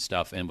dissertation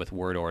stuff and with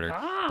word order.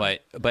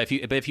 But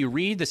if you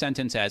read the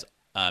sentence as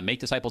make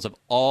disciples of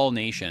all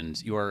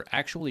nations, you are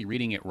actually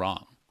reading it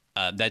wrong.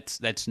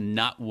 That's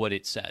not what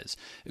it says.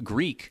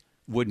 Greek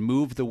would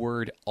move the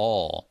word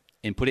all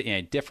and put it in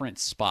a different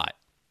spot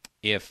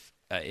if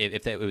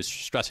it was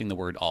stressing the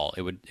word all.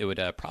 It would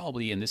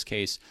probably, in this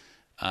case,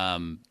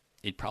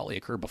 it'd probably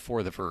occur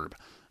before the verb.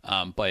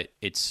 But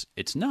it's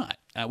not,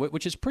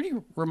 which is pretty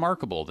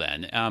remarkable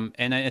then.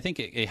 And I think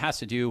it has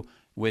to do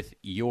with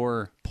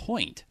your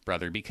point,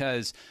 brother,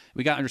 because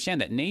we got to understand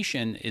that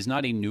nation is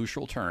not a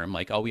neutral term.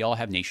 Like, we all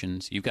have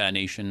nations. You've got a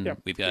nation.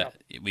 We've got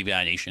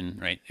a nation,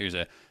 right? Here's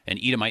an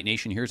Edomite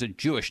nation. Here's a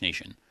Jewish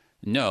nation.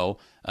 No,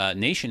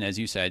 nation, as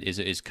you said,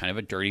 is kind of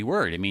a dirty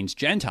word. It means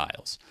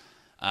Gentiles.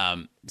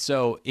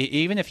 So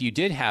even if you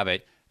did have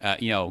it,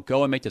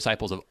 go and make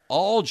disciples of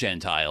all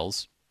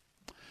Gentiles.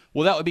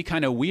 Well, that would be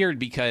kind of weird,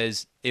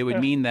 because it would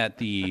mean that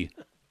the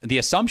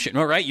assumption,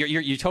 right?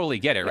 You totally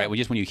get it, right?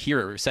 Just when you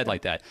hear it said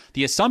like that,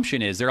 the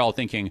assumption is they're all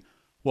thinking,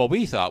 well,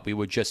 we thought we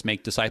would just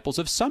make disciples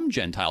of some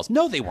Gentiles.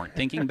 No, they weren't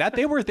thinking that.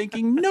 They were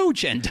thinking no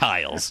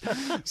Gentiles.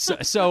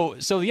 So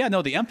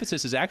the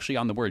emphasis is actually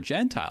on the word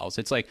Gentiles.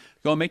 It's like,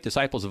 go and make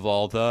disciples of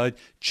all the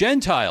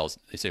Gentiles.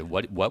 They say,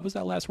 what was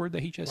that last word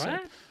that he just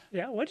said?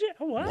 Yeah, what?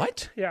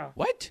 Yeah.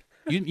 What?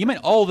 You meant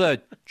all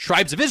the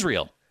tribes of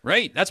Israel.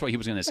 Right? That's what he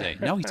was going to say.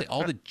 No, he said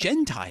all the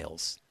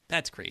Gentiles.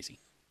 That's crazy.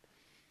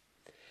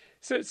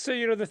 So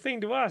the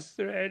thing to us,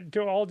 to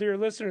all dear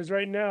listeners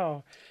right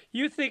now,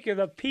 you think of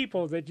the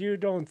people that you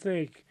don't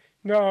think,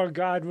 no,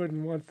 God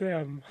wouldn't want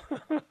them.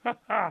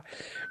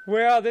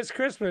 Well, this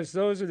Christmas,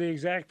 those are the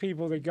exact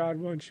people that God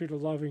wants you to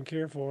love and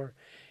care for.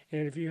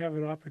 And if you have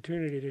an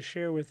opportunity to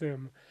share with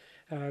them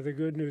the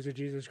good news of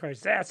Jesus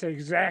Christ, that's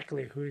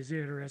exactly who he's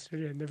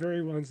interested in, the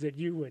very ones that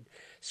you would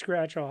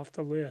scratch off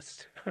the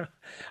list.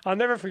 I'll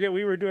never forget,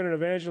 we were doing an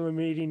evangelism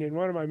meeting, and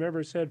one of my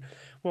members said,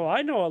 well,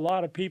 I know a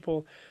lot of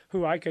people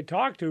who I could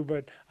talk to,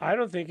 but I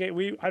don't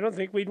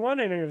think we'd want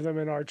any of them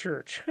in our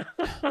church.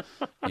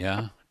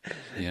 Yeah.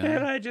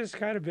 And I just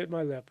kind of bit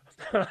my lip.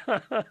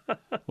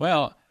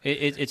 Well,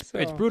 it's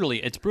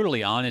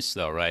brutally honest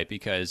though, right?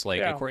 Because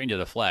according to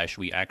the flesh,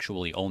 we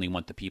actually only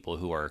want the people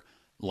who are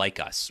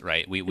like us,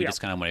 right? We just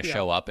kind of want to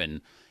show up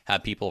and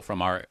have people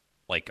from our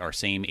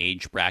same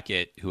age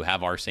bracket who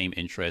have our same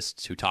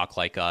interests, who talk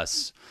like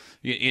us,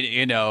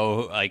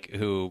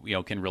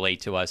 who can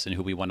relate to us and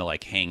who we want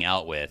to hang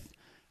out with,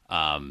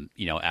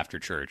 after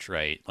church,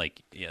 right?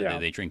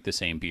 They drink the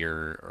same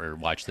beer or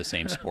watch the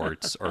same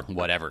sports or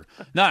whatever.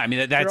 No, I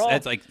mean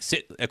that's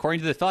according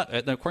to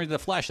the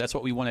flesh, that's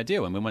what we want to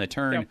do, and we want to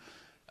turn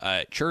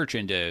church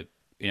into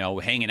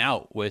hanging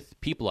out with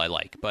people I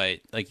like.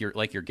 But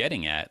you're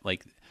getting at,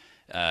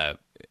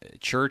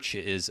 church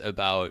is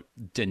about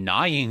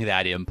denying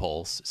that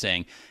impulse,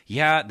 saying,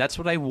 yeah, that's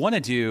what I want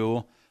to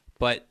do,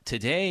 but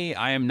today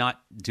I am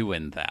not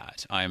doing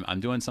that.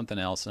 I'm doing something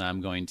else, and I'm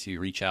going to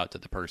reach out to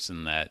the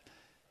person that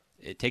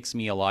it takes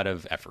me a lot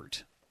of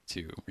effort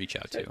to reach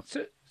out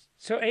to.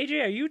 So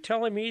AJ, are you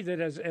telling me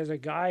that as a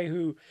guy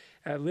who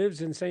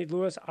lives in St.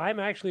 Louis, I'm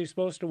actually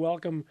supposed to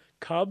welcome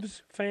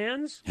Cubs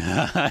fans?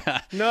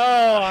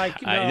 No.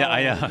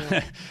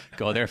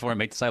 Go therefore and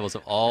make disciples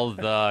of all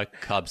the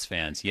Cubs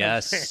fans.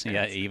 Yes,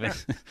 yeah,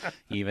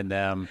 even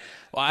them.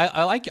 Well,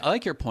 I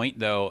like your point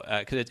though,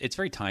 because it's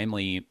very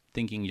timely.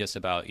 Thinking just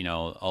about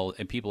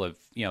and people have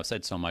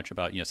said so much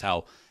about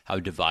how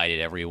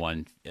divided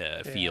everyone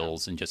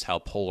feels and just how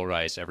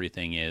polarized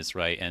everything is,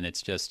 right? And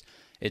it's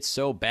it's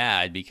so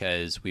bad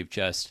because we've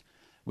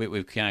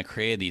kind of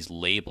created these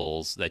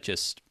labels that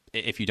just,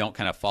 if you don't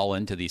kind of fall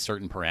into these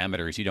certain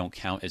parameters, you don't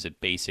count as a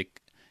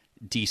basic,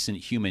 decent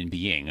human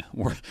being,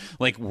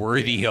 like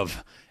worthy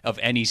of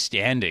any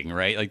standing,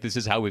 right? Like this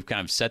is how we've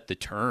kind of set the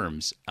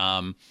terms,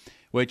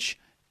 which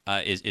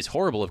is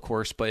horrible, of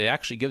course, but it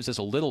actually gives us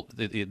a little,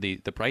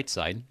 the bright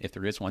side, if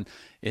there is one,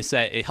 is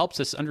that it helps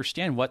us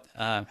understand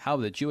how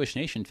the Jewish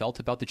nation felt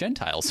about the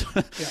Gentiles.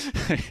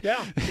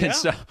 Yeah. And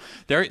so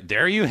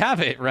there you have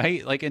it,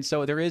 right? Like, and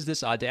so there is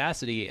this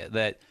audacity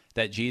that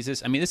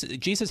Jesus, I mean,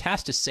 Jesus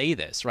has to say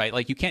this, right?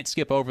 Like, you can't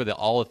skip over the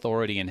all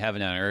authority in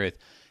heaven and earth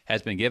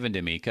has been given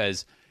to me,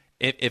 because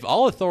if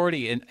all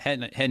authority in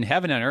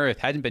heaven and earth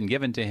hadn't been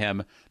given to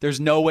him, there's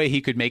no way he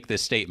could make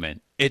this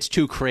statement. It's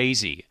too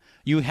crazy.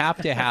 You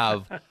have to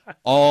have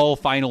all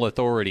final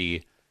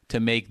authority to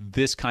make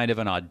this kind of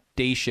an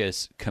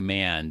audacious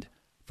command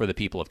for the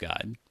people of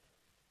God.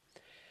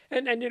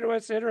 And you know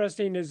what's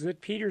interesting is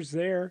that Peter's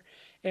there,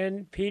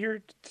 and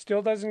Peter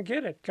still doesn't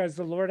get it, because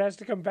the Lord has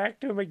to come back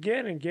to him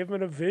again and give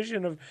him a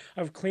vision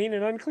of clean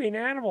and unclean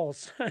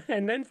animals.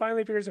 And then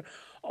finally Peter said,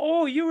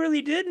 "Oh, you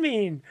really did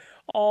mean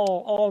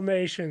all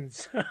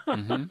nations."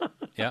 Mm-hmm.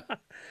 Yeah.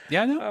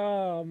 Yeah, no.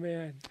 Oh,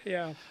 man.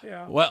 Yeah.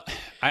 Well,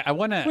 I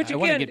want to... Which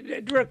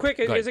again, real quick,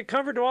 is a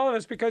comfort to all of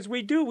us, because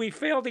we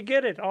fail to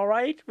get it, all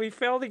right? We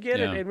fail to get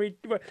it.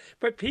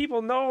 But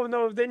people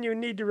no, then you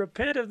need to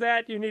repent of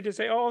that. You need to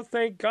say, "Oh,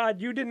 thank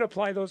God you didn't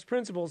apply those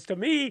principles to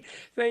me.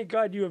 Thank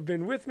God you have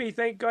been with me.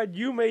 Thank God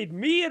you made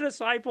me a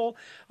disciple.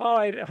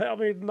 Oh, help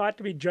me not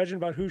to be judging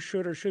about who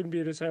should or shouldn't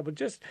be a disciple.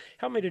 Just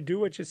help me to do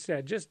what you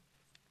said. Just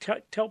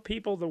tell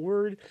people the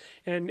word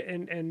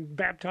and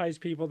baptize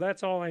people.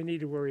 That's all I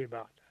need to worry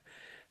about."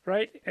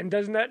 Right? And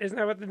isn't that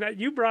what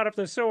you brought up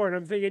the sower? And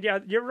I'm thinking, yeah,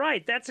 you're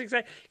right. That's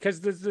exactly,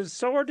 because the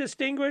sower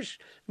distinguish?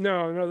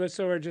 No, the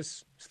sower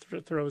just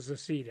throws the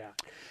seed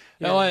out.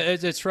 No,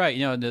 it's right.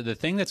 You know, the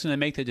thing that's going to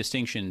make the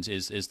distinctions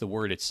is the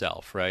word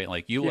itself, right?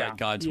 Like, you let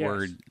God's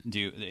word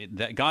do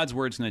that. God's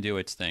word's going to do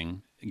its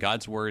thing.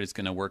 God's word is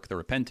going to work the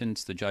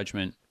repentance, the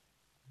judgment,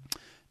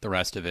 the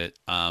rest of it.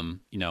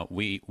 You know,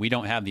 we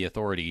don't have the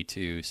authority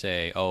to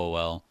say, "Oh,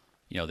 well,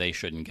 you know, they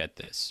shouldn't get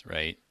this,"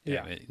 right?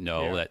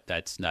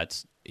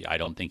 That's I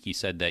don't think he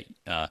said that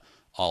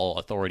all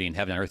authority in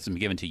heaven and earth has been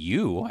given to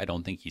you. I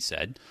don't think he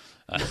said.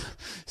 Good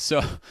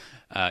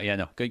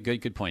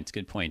points.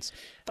 Good points.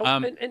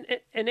 And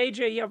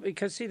AJ, yeah,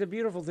 because see, the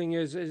beautiful thing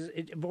is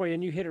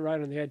and you hit it right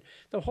on the head.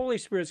 The Holy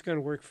Spirit's going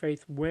to work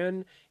faith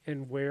when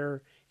and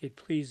where it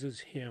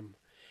pleases Him,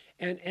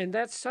 and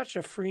that's such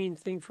a freeing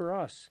thing for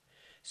us.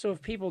 So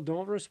if people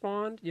don't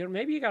respond, you know,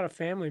 maybe you got a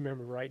family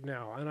member right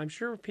now, and I'm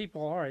sure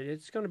people are.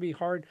 It's going to be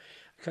hard,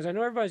 because I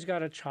know everybody's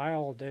got a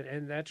child,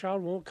 and that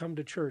child won't come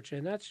to church,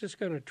 and that's just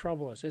going to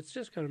trouble us. It's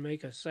just going to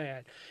make us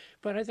sad.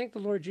 But I think the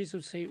Lord Jesus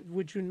would say,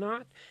 would you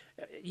not,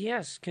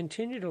 yes,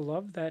 continue to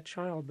love that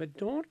child, but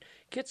don't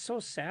get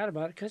so sad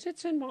about it, because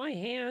it's in my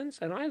hands,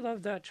 and I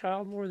love that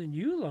child more than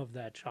you love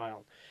that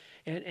child.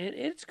 And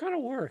it's going to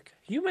work.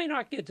 You may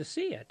not get to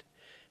see it.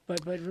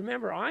 But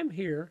remember, I'm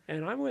here,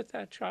 and I'm with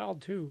that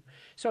child too.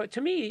 So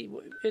to me,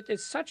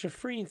 it's such a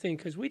freeing thing,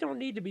 because we don't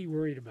need to be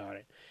worried about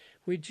it.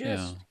 We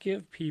just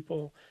give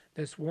people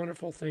this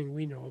wonderful thing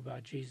we know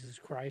about Jesus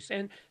Christ,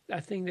 and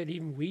a thing that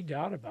even we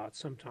doubt about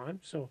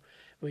sometimes. So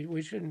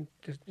we shouldn't,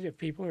 if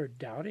people are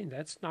doubting,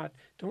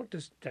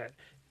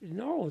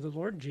 no, the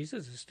Lord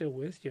Jesus is still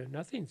with you.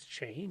 Nothing's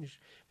changed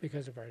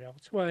because of our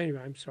doubts. Well,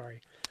 anyway, I'm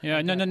sorry.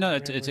 Yeah, no.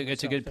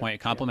 It's a good point. It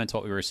complements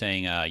what we were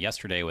saying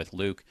yesterday with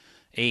Luke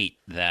 8,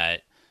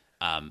 that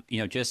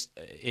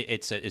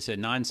it's a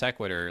non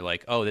sequitur,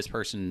 like, oh, this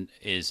person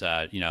is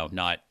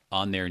not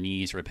on their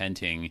knees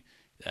repenting,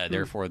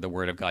 therefore the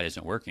word of God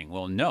isn't working.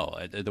 Well, no,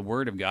 the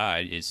word of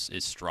God is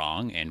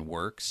strong and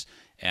works,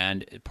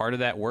 and part of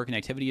that work and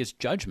activity is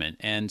judgment.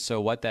 And so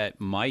what that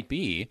might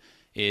be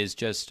is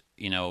just,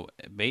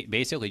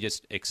 basically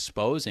just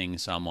exposing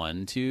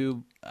someone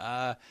to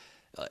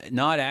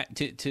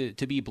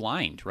to be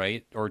blind,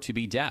 right, or to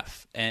be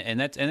deaf, and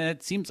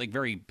that seems like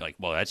very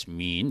well, that's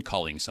mean,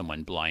 calling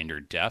someone blind or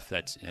deaf.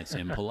 That's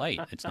impolite.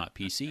 It's not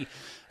PC.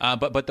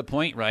 But the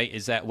point, right,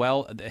 is that,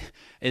 well,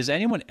 is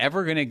anyone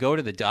ever going to go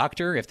to the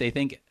doctor if they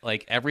think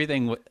like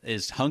everything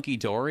is hunky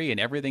dory and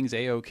everything's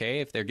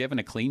a-okay, if they're given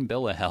a clean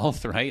bill of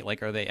health, right?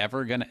 Like, are they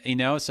ever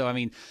gonna, So I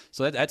mean,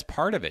 that's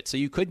part of it. So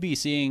you could be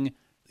seeing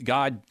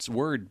God's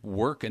word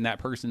work in that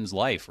person's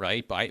life,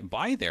 right,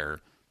 by their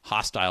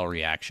hostile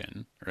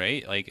reaction,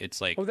 right? Like, it's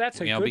like, oh,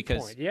 that's a good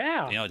because, point.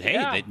 Yeah.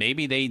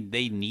 Maybe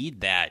they need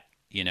that,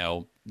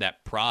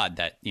 that prod,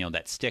 that,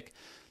 that stick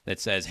that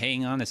says,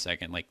 hang on a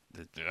second, like,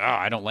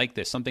 I don't like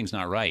this. Something's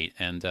not right.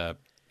 And,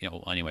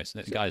 anyways,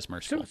 God is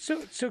merciful.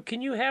 So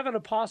can you have an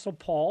Apostle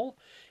Paul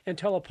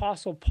until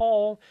Apostle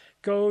Paul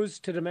goes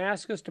to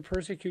Damascus to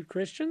persecute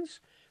Christians?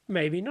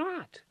 Maybe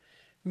not.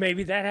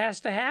 Maybe that has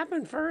to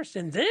happen first,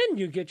 and then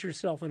you get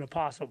yourself an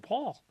Apostle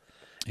Paul.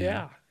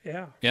 Yeah.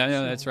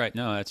 That's right.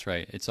 No, that's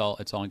right. It's all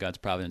in God's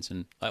providence,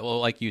 and well,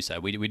 like you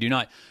said, we do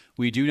not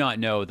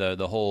know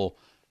the whole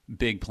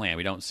big plan.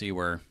 We don't see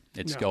where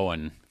it's No.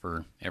 going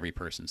for every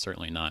person.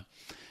 Certainly not.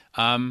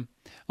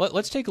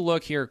 Let's take a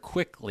look here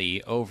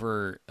quickly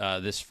over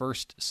this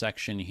first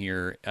section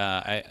here.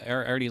 I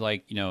already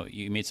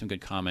you made some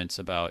good comments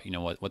about,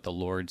 what the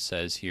Lord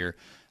says here.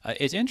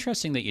 It's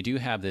interesting that you do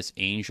have this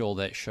angel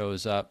that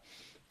shows up.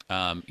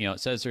 It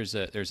says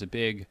there's a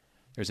big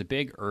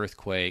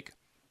earthquake,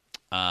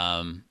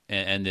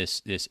 and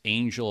this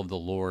angel of the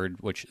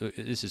Lord, which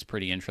this is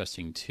pretty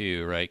interesting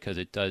too, right? Because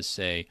it does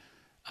say,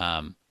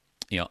 in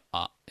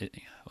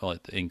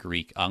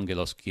Greek,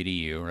 angelos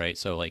kyriou, right?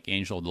 So like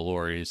angel of the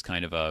Lord is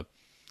kind of a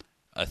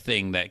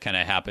thing that kind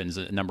of happens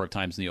a number of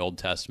times in the Old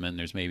Testament.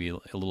 There's maybe a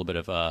little bit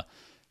of a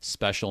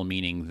special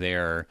meaning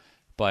there.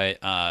 But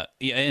and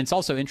it's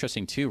also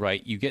interesting too,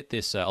 right? You get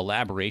this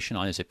elaboration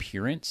on his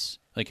appearance.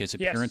 Like his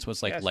appearance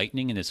was like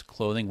lightning, and his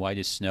clothing white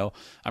as snow.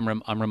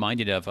 I'm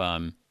reminded of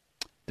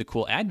the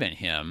cool Advent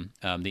hymn,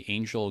 "The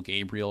Angel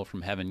Gabriel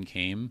from Heaven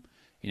Came."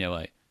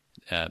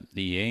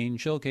 The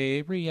angel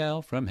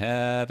Gabriel from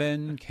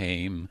heaven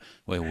came,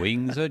 with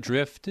wings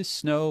adrift as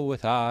snow,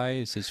 with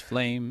eyes as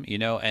flame.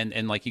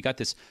 And like you got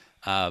this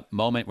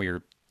moment where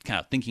you're kind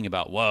of thinking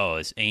about, whoa,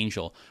 this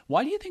angel.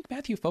 Why do you think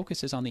Matthew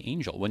focuses on the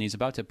angel when he's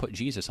about to put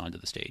Jesus onto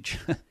the stage?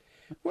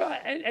 Well,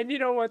 and you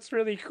know what's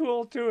really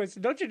cool too is,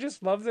 don't you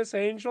just love this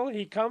angel?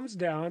 He comes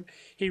down,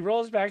 he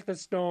rolls back the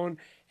stone,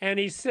 and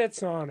he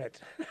sits on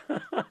it.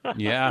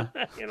 Yeah.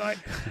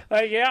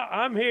 Yeah,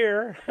 I'm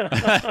here.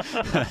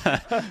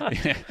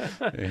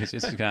 It's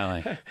just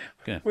kind of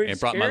like, I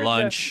brought my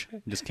lunch,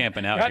 just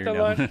camping out here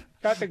now.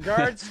 Got the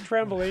guards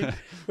trembling,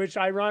 which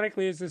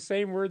ironically is the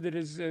same word that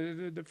is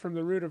from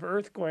the root of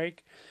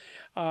earthquake.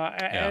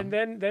 And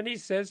then he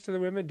says to the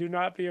women, "Do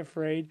not be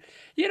afraid."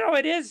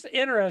 It is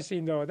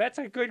interesting, though. That's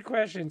a good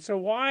question. So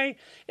why,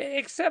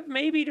 except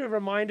maybe to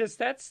remind us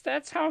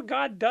that's how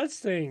God does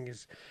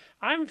things.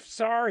 I'm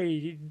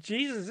sorry,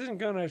 Jesus isn't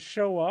going to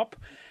show up,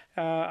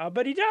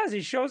 but he does.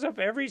 He shows up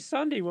every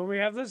Sunday when we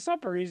have the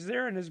supper. He's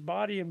there in his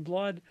body and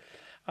blood.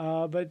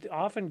 But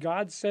often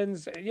God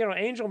sends,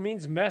 angel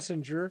means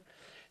messenger.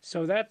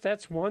 So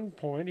that's one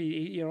point.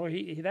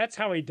 He that's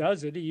how he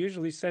does it. He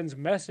usually sends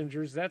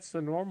messengers. That's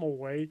the normal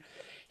way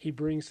he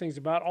brings things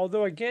about.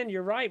 Although again,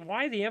 you're right.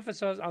 Why the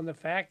emphasis on the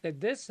fact that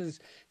this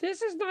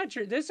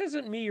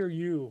isn't me or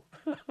you.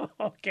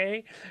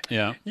 Okay?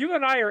 Yeah. You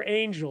and I are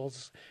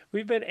angels.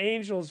 We've been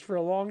angels for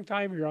a long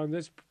time here on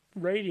this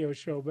radio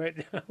show, but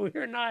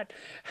we're not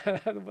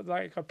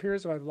like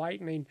appears by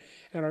lightning,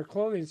 and our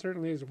clothing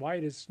certainly is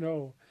white as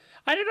snow.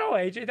 I don't know,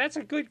 AJ. That's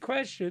a good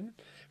question.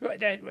 What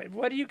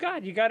do you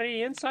got? You got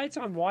any insights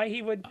on why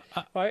he would?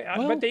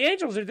 But the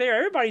angels are there.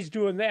 Everybody's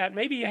doing that.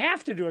 Maybe you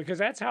have to do it because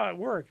that's how it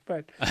worked.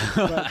 But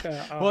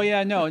well,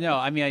 yeah, no.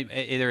 I mean,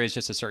 there is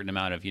just a certain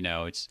amount of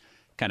it's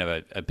kind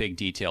of a big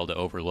detail to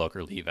overlook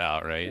or leave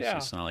out, right? It's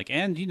just not like,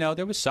 and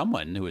there was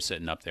someone who was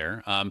sitting up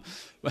there.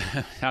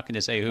 How can I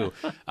say who?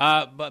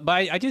 But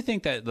I do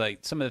think that like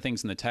some of the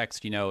things in the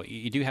text,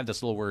 you do have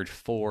this little word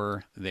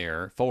 "for"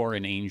 there, for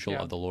an angel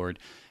of the Lord.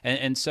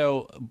 And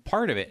so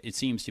part of it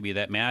seems to be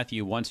that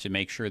Matthew wants to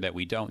make sure that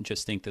we don't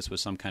just think this was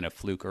some kind of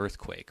fluke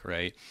earthquake,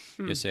 right?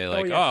 You say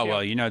like,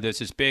 there's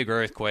this big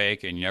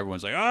earthquake, and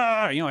everyone's like,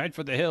 head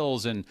for the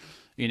hills, and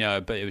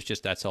but it was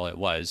just that's all it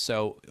was.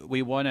 So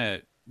we want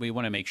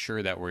to make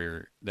sure that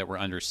we're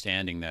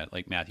understanding that,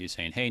 like Matthew's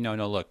saying, hey, no,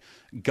 look,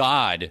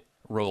 God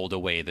rolled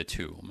away the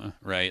tomb,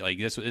 right? Like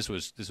this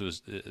was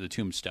the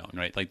tombstone,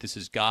 right? Like this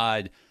is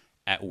God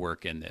at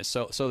work in this.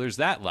 So there's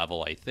that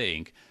level, I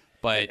think.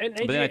 But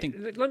then I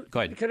think,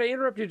 go ahead. Can I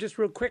interrupt you just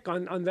real quick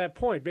on that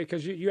point?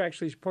 Because you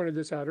actually pointed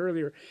this out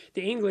earlier.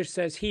 The English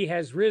says he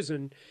has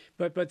risen,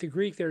 but the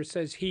Greek there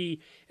says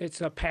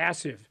it's a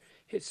passive.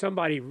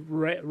 Somebody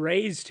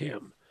raised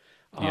him.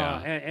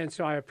 And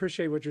so I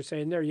appreciate what you're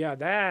saying there.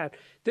 Yeah,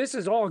 this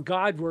is all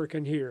God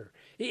working here.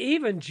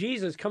 Even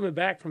Jesus coming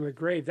back from the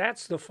grave,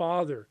 that's the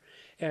Father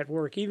at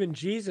work. Even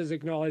Jesus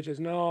acknowledges,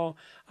 no,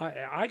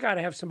 I got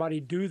to have somebody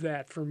do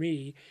that for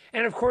me.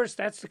 And of course,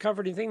 that's the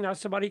comforting thing. Now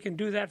somebody can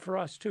do that for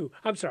us too.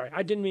 I'm sorry,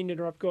 I didn't mean to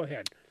interrupt. Go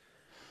ahead.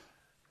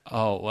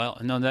 Oh, well,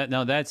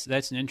 that's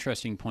an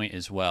interesting point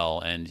as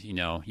well. And,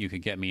 you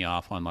could get me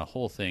off on my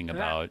whole thing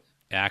about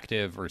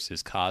active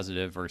versus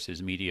causative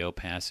versus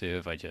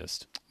mediopassive. I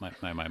just my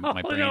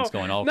brain's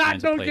going all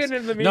kinds of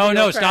places.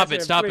 No, stop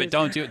it, please.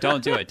 Don't do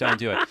it.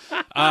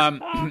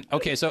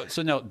 Okay, so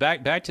no,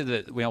 back to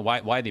the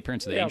why the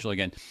appearance of the angel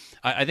again.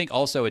 I think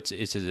also it's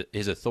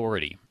his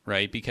authority,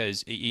 right?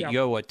 Because you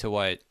go to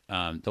what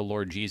the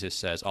Lord Jesus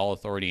says, all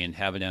authority in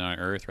heaven and on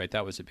earth, right?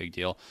 That was a big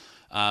deal.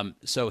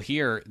 So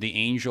here the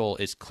angel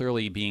is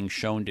clearly being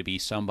shown to be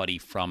somebody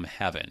from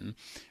heaven.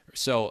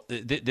 So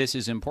this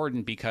is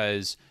important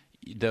because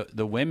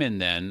the women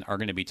then are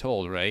going to be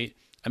told, right?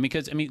 We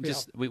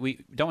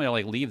don't want to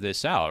like leave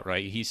this out,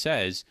 right? He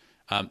says,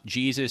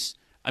 Jesus.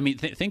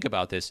 Think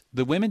about this.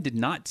 The women did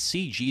not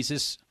see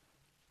Jesus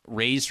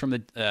raised from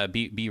the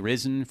be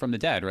risen from the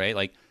dead, right?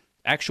 Like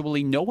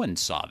actually, no one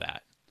saw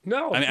that.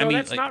 No, I mean,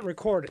 that's like, not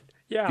recorded.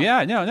 Yeah.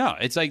 Yeah, no.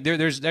 It's like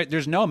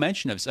there's no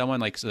mention of someone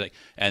like,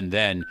 and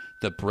then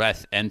the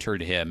breath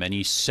entered him and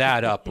he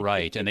sat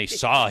upright and they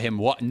saw him.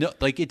 No,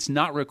 like it's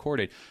not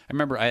recorded. I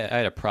remember I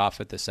had a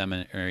prof at the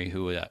seminary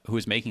who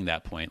was making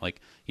that point.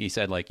 Like he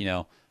said, like,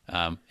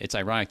 it's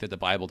ironic that the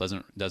Bible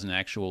doesn't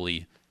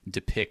actually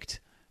depict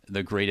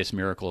the greatest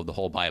miracle of the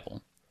whole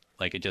Bible.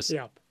 Like it just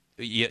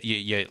you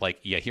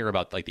hear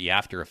about like the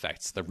after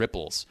effects, the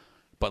ripples,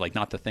 but like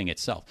not the thing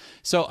itself.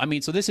 So, I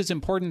mean, so this is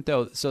important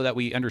though, so that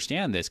we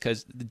understand this,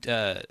 because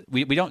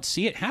we don't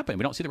see it happen.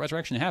 We don't see the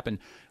resurrection happen.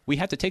 We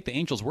have to take the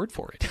angel's word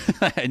for it,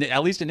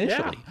 at least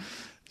initially. Yeah.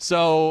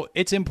 So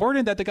it's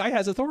important that the guy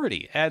has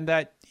authority, and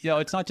that,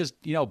 it's not just,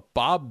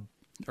 Bob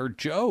or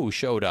Joe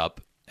showed up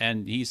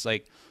and he's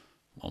like,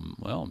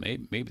 well,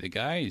 maybe the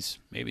guy's,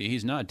 maybe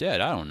he's not dead.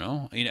 I don't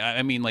know.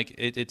 I mean, like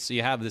it's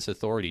you have this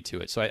authority to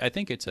it. So I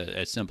think it's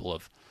a symbol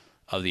of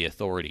the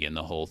authority in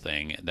the whole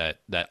thing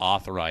that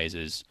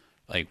authorizes,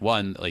 like,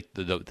 one, like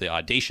the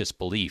audacious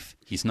belief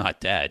he's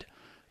not dead,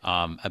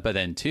 but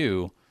then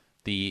two,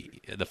 the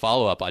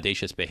follow-up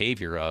audacious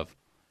behavior of,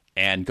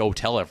 and go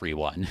tell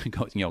everyone,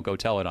 go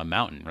tell it on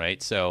mountain,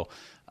 right? So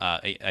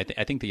I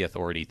think the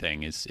authority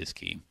thing is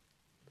key.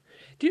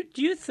 Do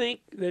you think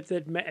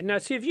that now,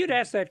 see, if you'd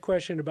asked that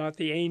question about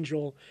the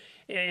angel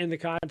in the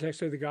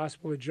context of the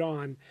Gospel of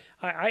John,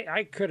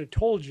 I could have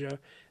told you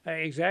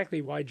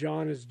exactly why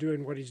John is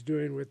doing what he's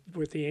doing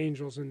with the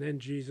angels and then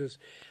Jesus,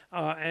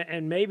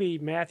 and maybe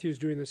Matthew's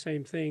doing the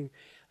same thing,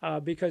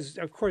 because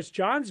of course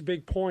John's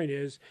big point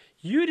is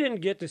you didn't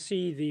get to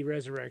see the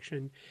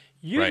resurrection,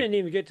 you didn't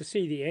even get to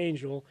see the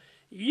angel,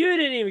 you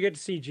didn't even get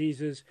to see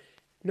Jesus.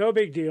 No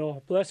big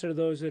deal. Blessed are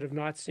those that have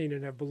not seen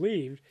and have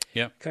believed.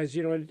 Yeah. Because,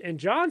 in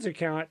John's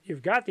account,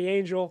 you've got the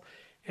angel,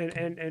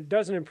 and it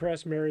doesn't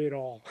impress Mary at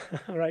all.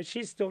 All right,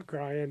 she's still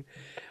crying,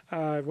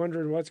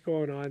 wondering what's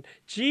going on.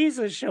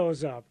 Jesus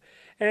shows up,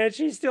 and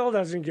she still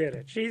doesn't get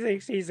it. She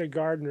thinks he's a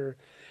gardener.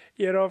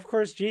 Of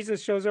course,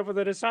 Jesus shows up with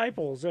the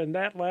disciples, and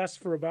that lasts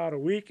for about a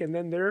week, and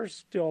then they're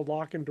still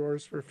locking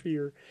doors for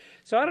fear.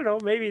 So I don't know.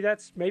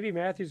 Maybe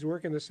Matthew's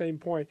working the same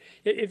point.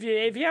 If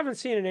you haven't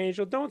seen an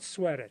angel, don't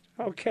sweat it.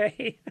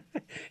 Okay,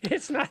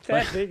 it's not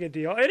that big a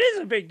deal. It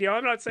is a big deal.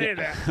 I'm not saying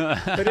that.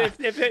 But if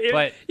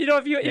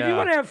you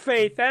want to have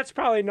faith, that's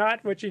probably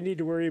not what you need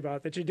to worry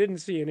about. That you didn't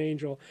see an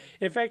angel.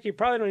 In fact, you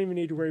probably don't even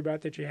need to worry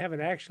about that you haven't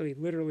actually,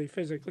 literally,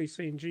 physically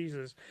seen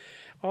Jesus.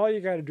 All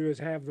you got to do is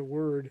have the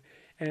Word.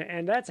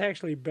 And that's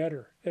actually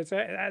better. That's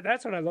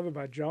what I love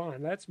about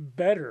John. That's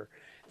better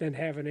than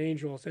having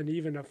angels and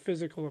even a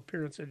physical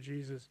appearance of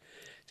Jesus.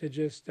 To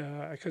just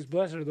because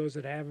blessed are those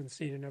that haven't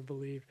seen and have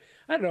believed.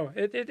 I don't know.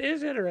 It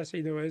is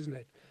interesting though, isn't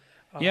it?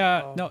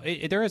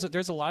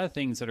 There's a lot of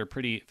things that are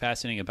pretty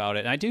fascinating about it,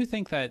 and I do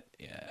think that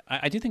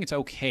I do think it's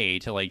okay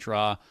to like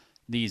draw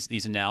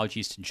these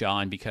analogies to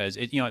John, because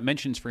it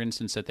mentions, for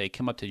instance, that they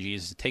come up to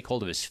Jesus to take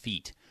hold of his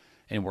feet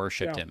and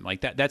worshiped him. Like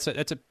that's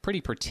a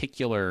pretty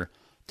particular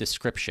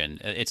description.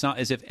 It's not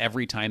as if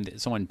every time that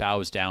someone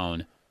bows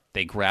down,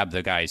 they grab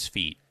the guy's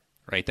feet,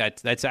 right?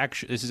 This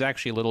is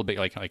actually a little bit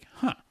like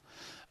huh.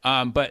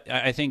 But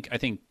I think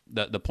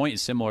the point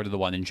is similar to the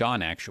one in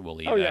John,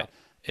 actually.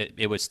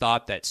 It was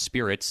thought that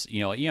spirits,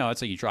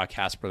 it's like you draw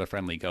Casper the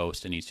Friendly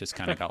Ghost, and he's just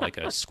kind of got like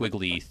a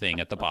squiggly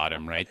thing at the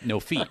bottom, right? No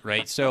feet,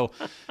 right? So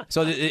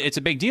it's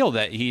a big deal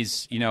that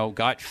he's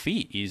got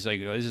feet. He's like,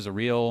 this is a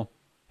real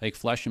like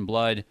flesh and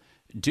blood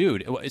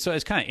dude. So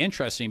it's kind of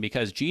interesting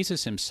because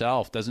Jesus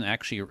himself doesn't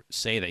actually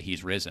say that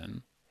he's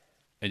risen,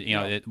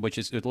 which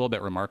is a little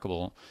bit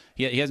remarkable.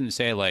 He doesn't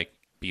say like,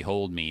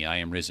 "Behold me, I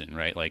am risen,"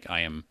 right? Like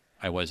I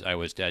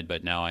was dead,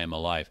 but now I am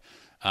alive.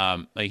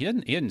 Like he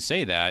didn't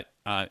say that,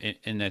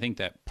 and I think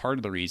that part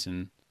of the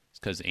reason is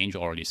because the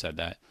angel already said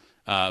that.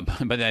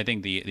 But I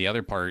think the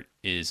other part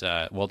is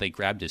they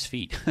grabbed his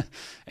feet,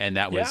 and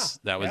that was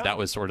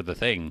sort of the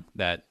thing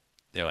that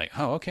they're like,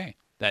 oh, okay.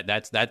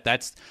 That's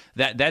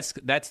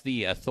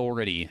the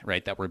authority,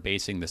 right, that we're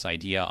basing this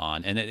idea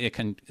on, and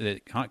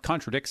it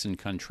contradicts and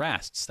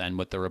contrasts then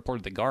with the report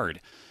of the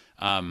guard,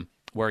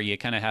 where you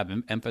kind of have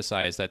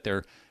emphasized that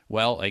they're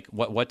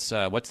what's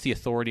the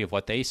authority of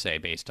what they say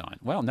based on?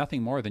 Well,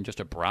 nothing more than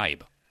just a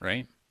bribe,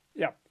 right?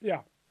 Yeah.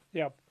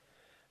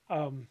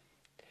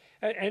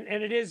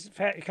 And it is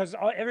because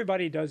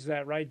everybody does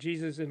that, right?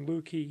 Jesus and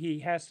Luke, he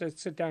has to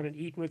sit down and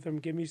eat with them.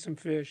 Give me some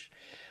fish,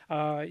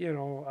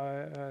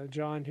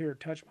 John, here,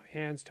 touch my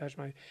hands,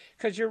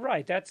 because you're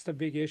right. That's the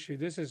big issue.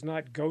 This is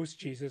not ghost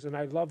Jesus, and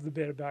I love the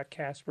bit about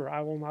Casper.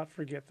 I will not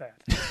forget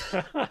that,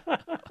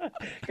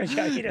 because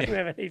he doesn't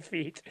have any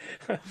feet.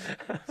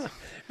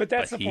 But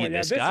that's the point.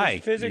 This guy,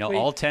 is physically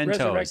all 10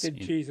 resurrected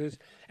toes. Jesus,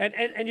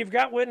 and you've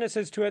got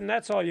witnesses to it, and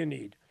that's all you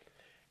need.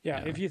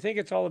 Yeah, if you think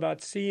it's all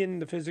about seeing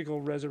the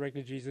physical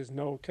resurrected Jesus,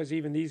 no, because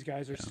even these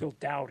guys are still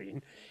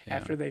doubting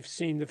after they've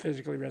seen the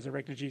physically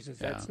resurrected Jesus.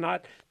 That's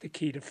not the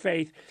key to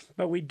faith.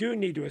 But we do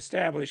need to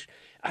establish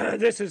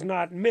this is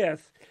not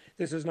myth.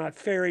 This is not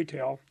fairy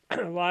tale.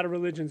 A lot of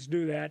religions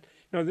do that.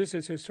 No, this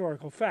is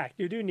historical fact.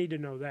 You do need to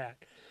know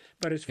that.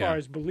 But as far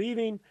as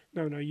believing,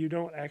 no, you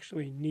don't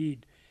actually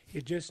need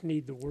You just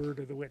need the word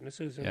of the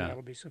witnesses, and Yeah.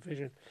 that'll be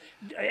sufficient.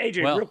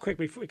 AJ, Well- real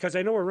quickly, because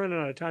I know we're running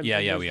out of time.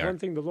 Yeah, There's we are. one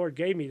thing the Lord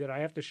gave me that I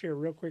have to share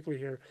real quickly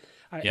here.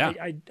 Yeah.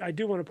 I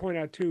do want to point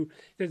out, too,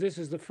 that this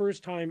is the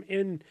first time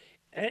in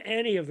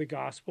any of the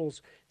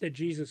Gospels that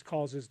Jesus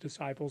calls his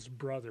disciples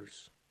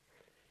brothers.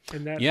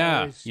 And that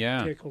always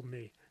tickled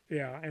me.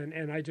 Yeah,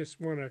 and I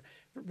just want to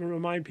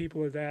remind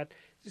people of that.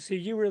 See,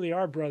 you really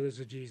are brothers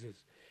of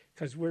Jesus,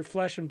 because we're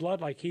flesh and blood,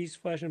 like he's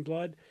flesh and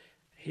blood.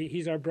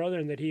 He's our brother,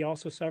 and that he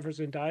also suffers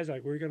and dies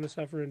like we're going to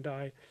suffer and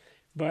die.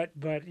 But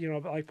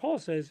like Paul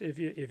says, if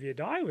you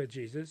die with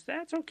Jesus,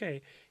 that's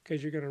okay,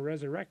 because you're going to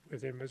resurrect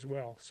with him as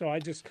well. So I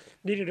just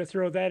needed to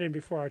throw that in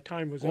before our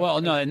time was up. Well,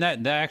 no, and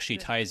that actually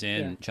ties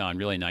in, Yeah. John,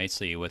 really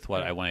nicely with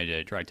what I wanted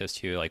to direct us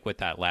to, like with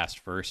that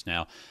last verse.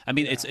 Now, I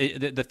mean,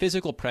 the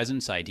physical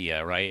presence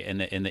idea, right, and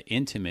the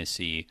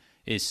intimacy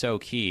is so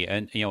key.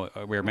 And we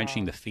were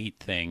mentioning the feet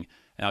thing,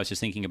 and I was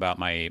just thinking about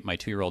my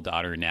 2-year-old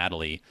daughter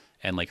Natalie,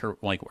 and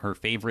her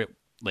favorite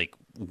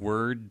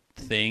word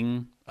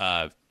thing.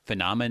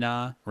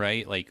 Phenomena,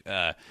 right?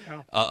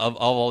 Of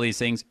all these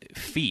things,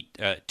 feet,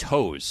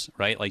 toes,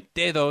 right? Like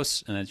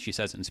dedos, and then she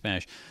says it in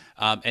Spanish,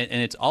 and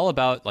it's all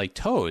about like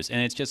toes,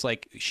 and it's just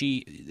like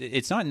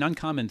it's not an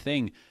uncommon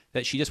thing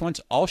that she just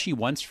wants. All she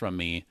wants from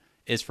me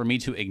is for me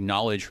to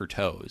acknowledge her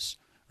toes,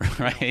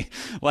 right?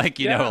 Like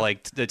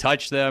like to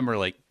touch them or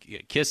like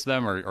kiss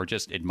them or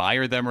just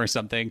admire them or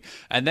something,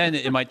 and then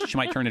she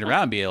might turn it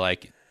around and be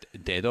like,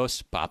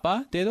 dedos,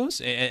 papa,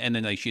 dedos, and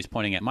then like she's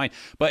pointing at mine.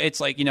 But it's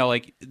like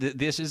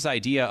this is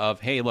idea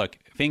of, hey, look,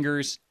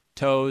 fingers,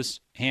 toes,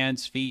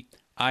 hands, feet,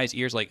 eyes,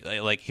 ears,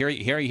 like here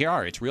you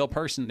are. It's real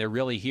person. They're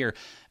really here.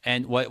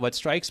 And what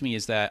strikes me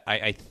is that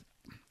I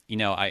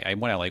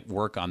want to like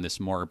work on this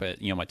more. But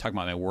I talk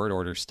about my word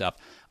order stuff.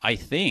 I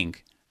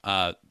think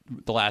the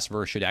last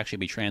verse should actually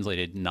be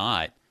translated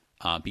not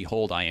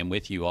behold, I am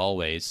with you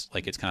always.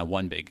 Like it's kind of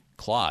one big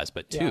clause,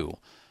 but two.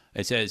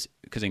 It says,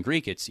 because in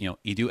Greek it's,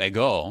 idu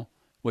ego,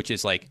 which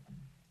is like,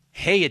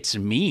 hey, it's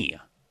me.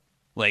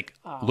 Like,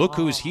 look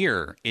who's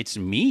here. It's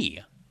me.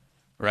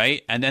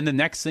 Right? And then the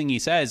next thing he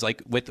says,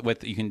 like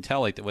with you can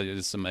tell, like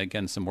with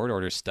some word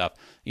order stuff,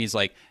 he's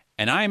like,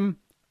 and I'm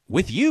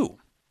with you.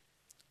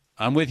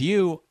 I'm with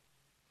you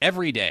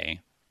every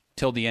day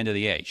till the end of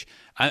the age.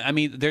 I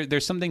mean,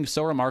 there's something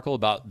so remarkable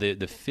about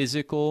the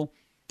physical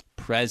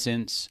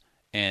presence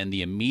and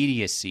the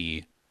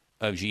immediacy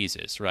of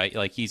Jesus, right?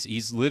 Like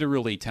he's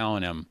literally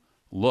telling him,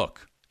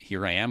 look,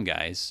 here I am,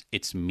 guys.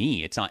 It's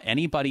me. It's not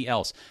anybody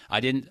else.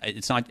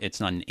 It's not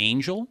an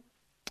angel,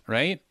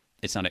 right?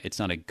 It's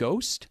not a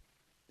ghost.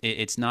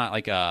 It's not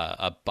like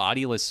a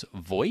bodiless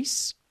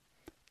voice.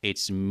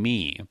 It's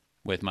me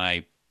with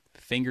my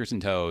fingers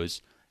and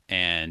toes.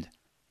 And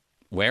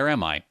where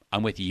am I?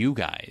 I'm with you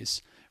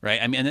guys,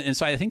 right? I mean, and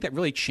so I think that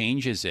really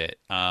changes it,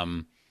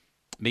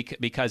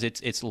 because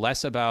it's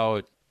less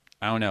about,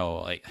 I don't know,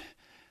 like,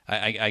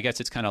 I guess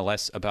it's kind of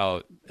less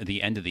about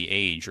the end of the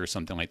age or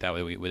something like that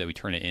that we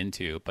turn it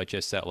into, but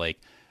just that like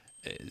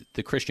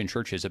the Christian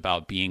church is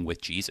about being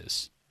with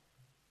Jesus.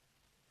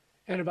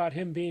 And about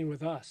him being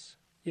with us.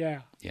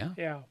 Yeah. Yeah.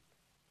 Yeah.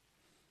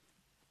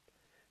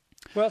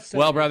 Well said.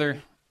 Well,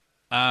 brother,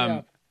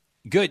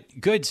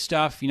 good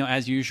stuff,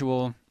 as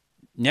usual.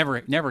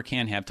 Never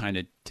can have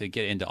time to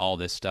get into all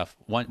this stuff.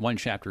 One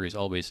chapter is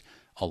always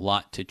a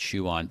lot to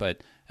chew on,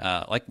 but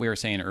like we were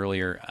saying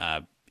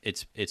earlier,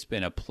 it's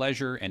been a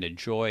pleasure and a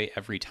joy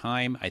every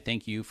time. I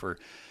thank you for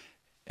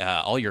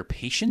all your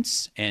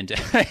patience and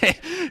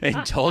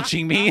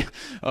indulging me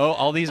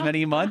all these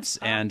many months,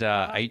 and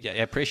I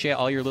appreciate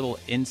all your little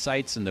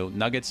insights and the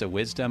nuggets of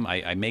wisdom.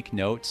 I make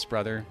notes,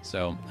 brother,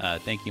 so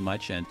thank you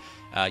much, and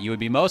you would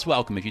be most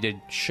welcome if you did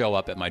show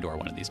up at my door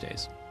one of these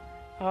days.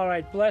 All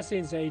right.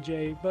 Blessings,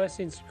 AJ.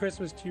 Blessings,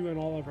 Christmas to you and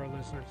all of our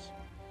listeners.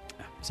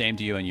 Same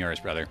to you and yours,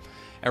 brother.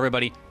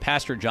 Everybody,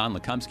 Pastor John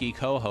Lekumsky,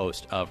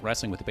 co-host of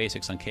Wrestling with the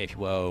Basics on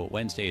KFUO,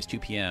 Wednesdays 2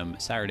 p.m.,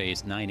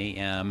 Saturdays 9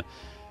 a.m.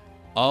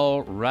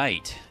 All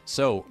right,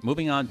 so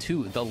moving on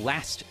to the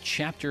last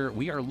chapter.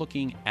 We are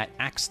looking at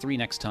Acts 3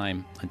 next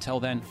time. Until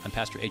then, I'm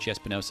Pastor H.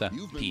 Espinosa.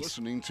 You've been Peace.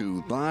 listening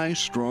to Thy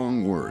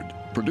Strong Word,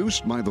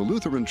 produced by the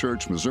Lutheran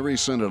Church Missouri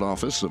Synod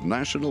Office of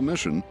National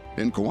Mission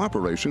in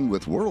cooperation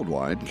with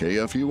Worldwide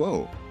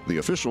KFUO, the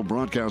official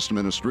broadcast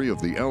ministry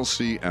of the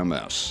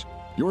LCMS.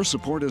 Your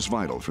support is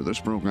vital for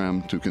this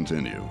program to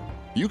continue.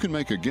 You can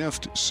make a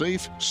gift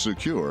safe,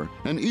 secure,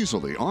 and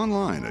easily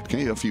online at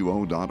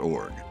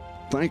kfuo.org.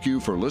 Thank you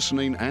for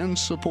listening and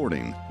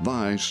supporting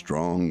Thy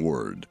Strong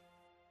Word.